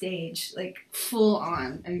to the stage, like full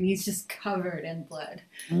on. I mean, he's just covered in blood.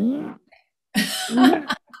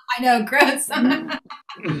 I know, gross.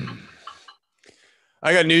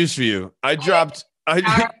 I got news for you. I dropped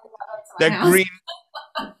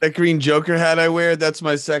that green Joker hat I wear. That's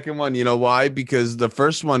my second one. You know why? Because the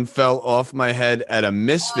first one fell off my head at a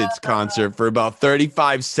Misfits concert for about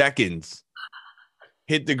 35 seconds.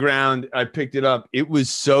 Hit the ground. I picked it up. It was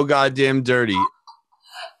so goddamn dirty.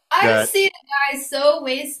 I've seen a guy so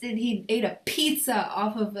wasted he ate a pizza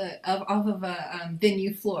off of a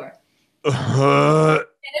venue floor. And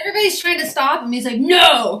everybody's trying to stop him. He's like,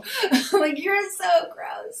 "No!" I'm like, "You're so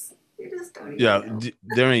gross. You just don't." Even know.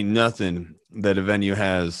 There ain't nothing that a venue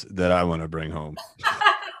has that I want to bring home.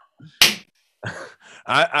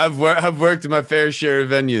 I've worked in my fair share of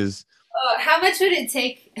venues. How much would it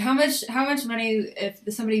take? How much money if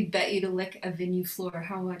somebody bet you to lick a venue floor?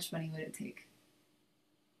 How much money would it take?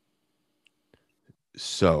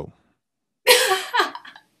 So,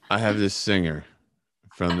 I have this singer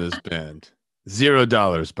from this band.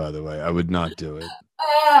 $0, by the way. I would not do it.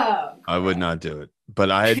 Oh, I would not do it. But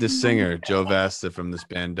I had this singer, Joe Vasta, from this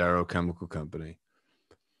band, Darrow Chemical Company.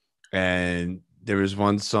 And there was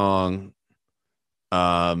one song,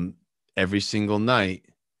 every single night,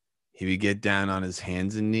 he would get down on his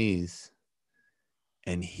hands and knees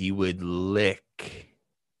and he would lick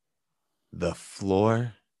the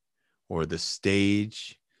floor or the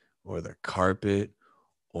stage or the carpet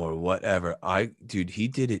or whatever. Dude, he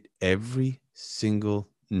did it every single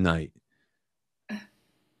night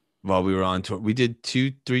while we were on tour. We did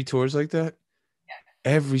 2-3 tours like that.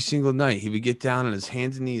 Yeah. Every single night he would get down on his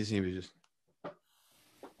hands and knees and he would just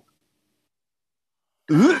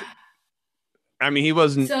I mean, he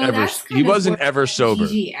wasn't ever sober.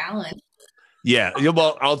 G.G. Allen. Yeah,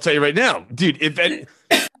 well, I'll tell you right now, dude, if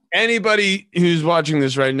anybody who's watching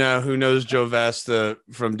this right now who knows Joe Vasta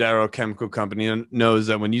from Darrow Chemical Company knows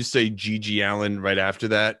that when you say G.G. Allen right after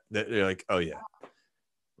that, they're like, oh, yeah.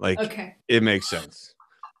 Like, okay. It makes sense.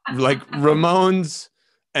 Like Ramones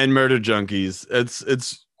and Murder Junkies.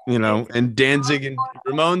 It's and Danzig and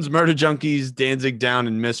Ramones, Murder Junkies, Danzig Down,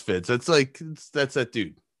 and Misfits. That's that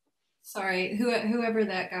dude. Sorry, whoever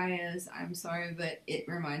that guy is, I'm sorry, but it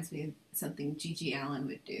reminds me of something G.G. Allen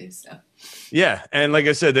would do. So yeah, and like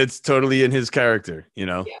I said, that's totally in his character.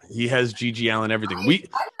 He has G.G. Allen everything.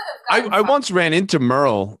 I once ran into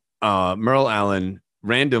Merle Allen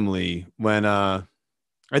randomly when I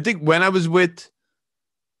was with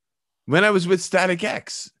Static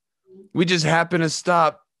X. We just happened to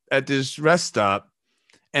stop at this rest stop.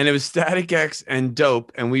 And it was Static X and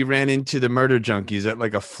Dope, and we ran into the Murder Junkies at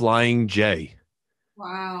like a Flying J.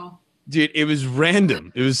 Wow. Dude, it was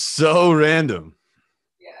random. It was so random.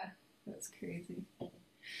 Yeah, that's crazy.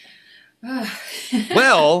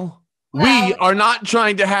 Well, we are not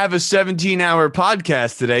trying to have a 17-hour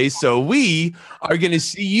podcast today, so we are going to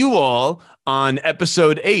see you all on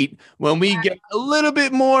episode 8 when we get a little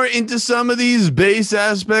bit more into some of these base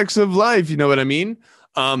aspects of life. You know what I mean?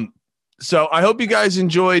 So I hope you guys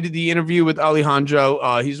enjoyed the interview with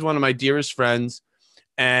Alejandro. He's one of my dearest friends,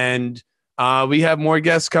 and we have more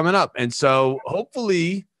guests coming up. And so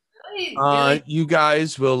hopefully you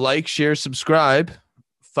guys will like, share, subscribe,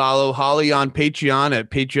 follow Holly on Patreon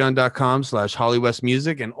at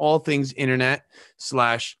patreon.com/HollyWestMusic and all things internet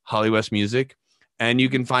 /HollyWestMusic. And you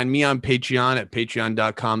can find me on Patreon at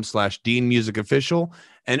patreon.com/DeanMusicOfficial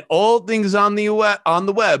and all things on the web, on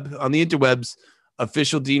the interwebs,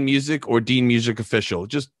 Official Dean Music or Dean Music Official.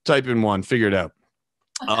 Just type in one, figure it out.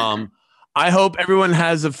 I hope everyone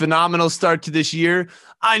has a phenomenal start to this year.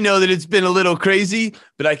 I know that it's been a little crazy,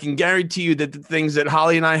 but I can guarantee you that the things that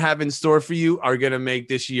Holly and I have in store for you are going to make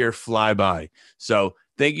this year fly by. So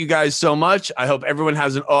thank you guys so much. I hope everyone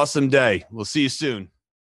has an awesome day. We'll see you soon.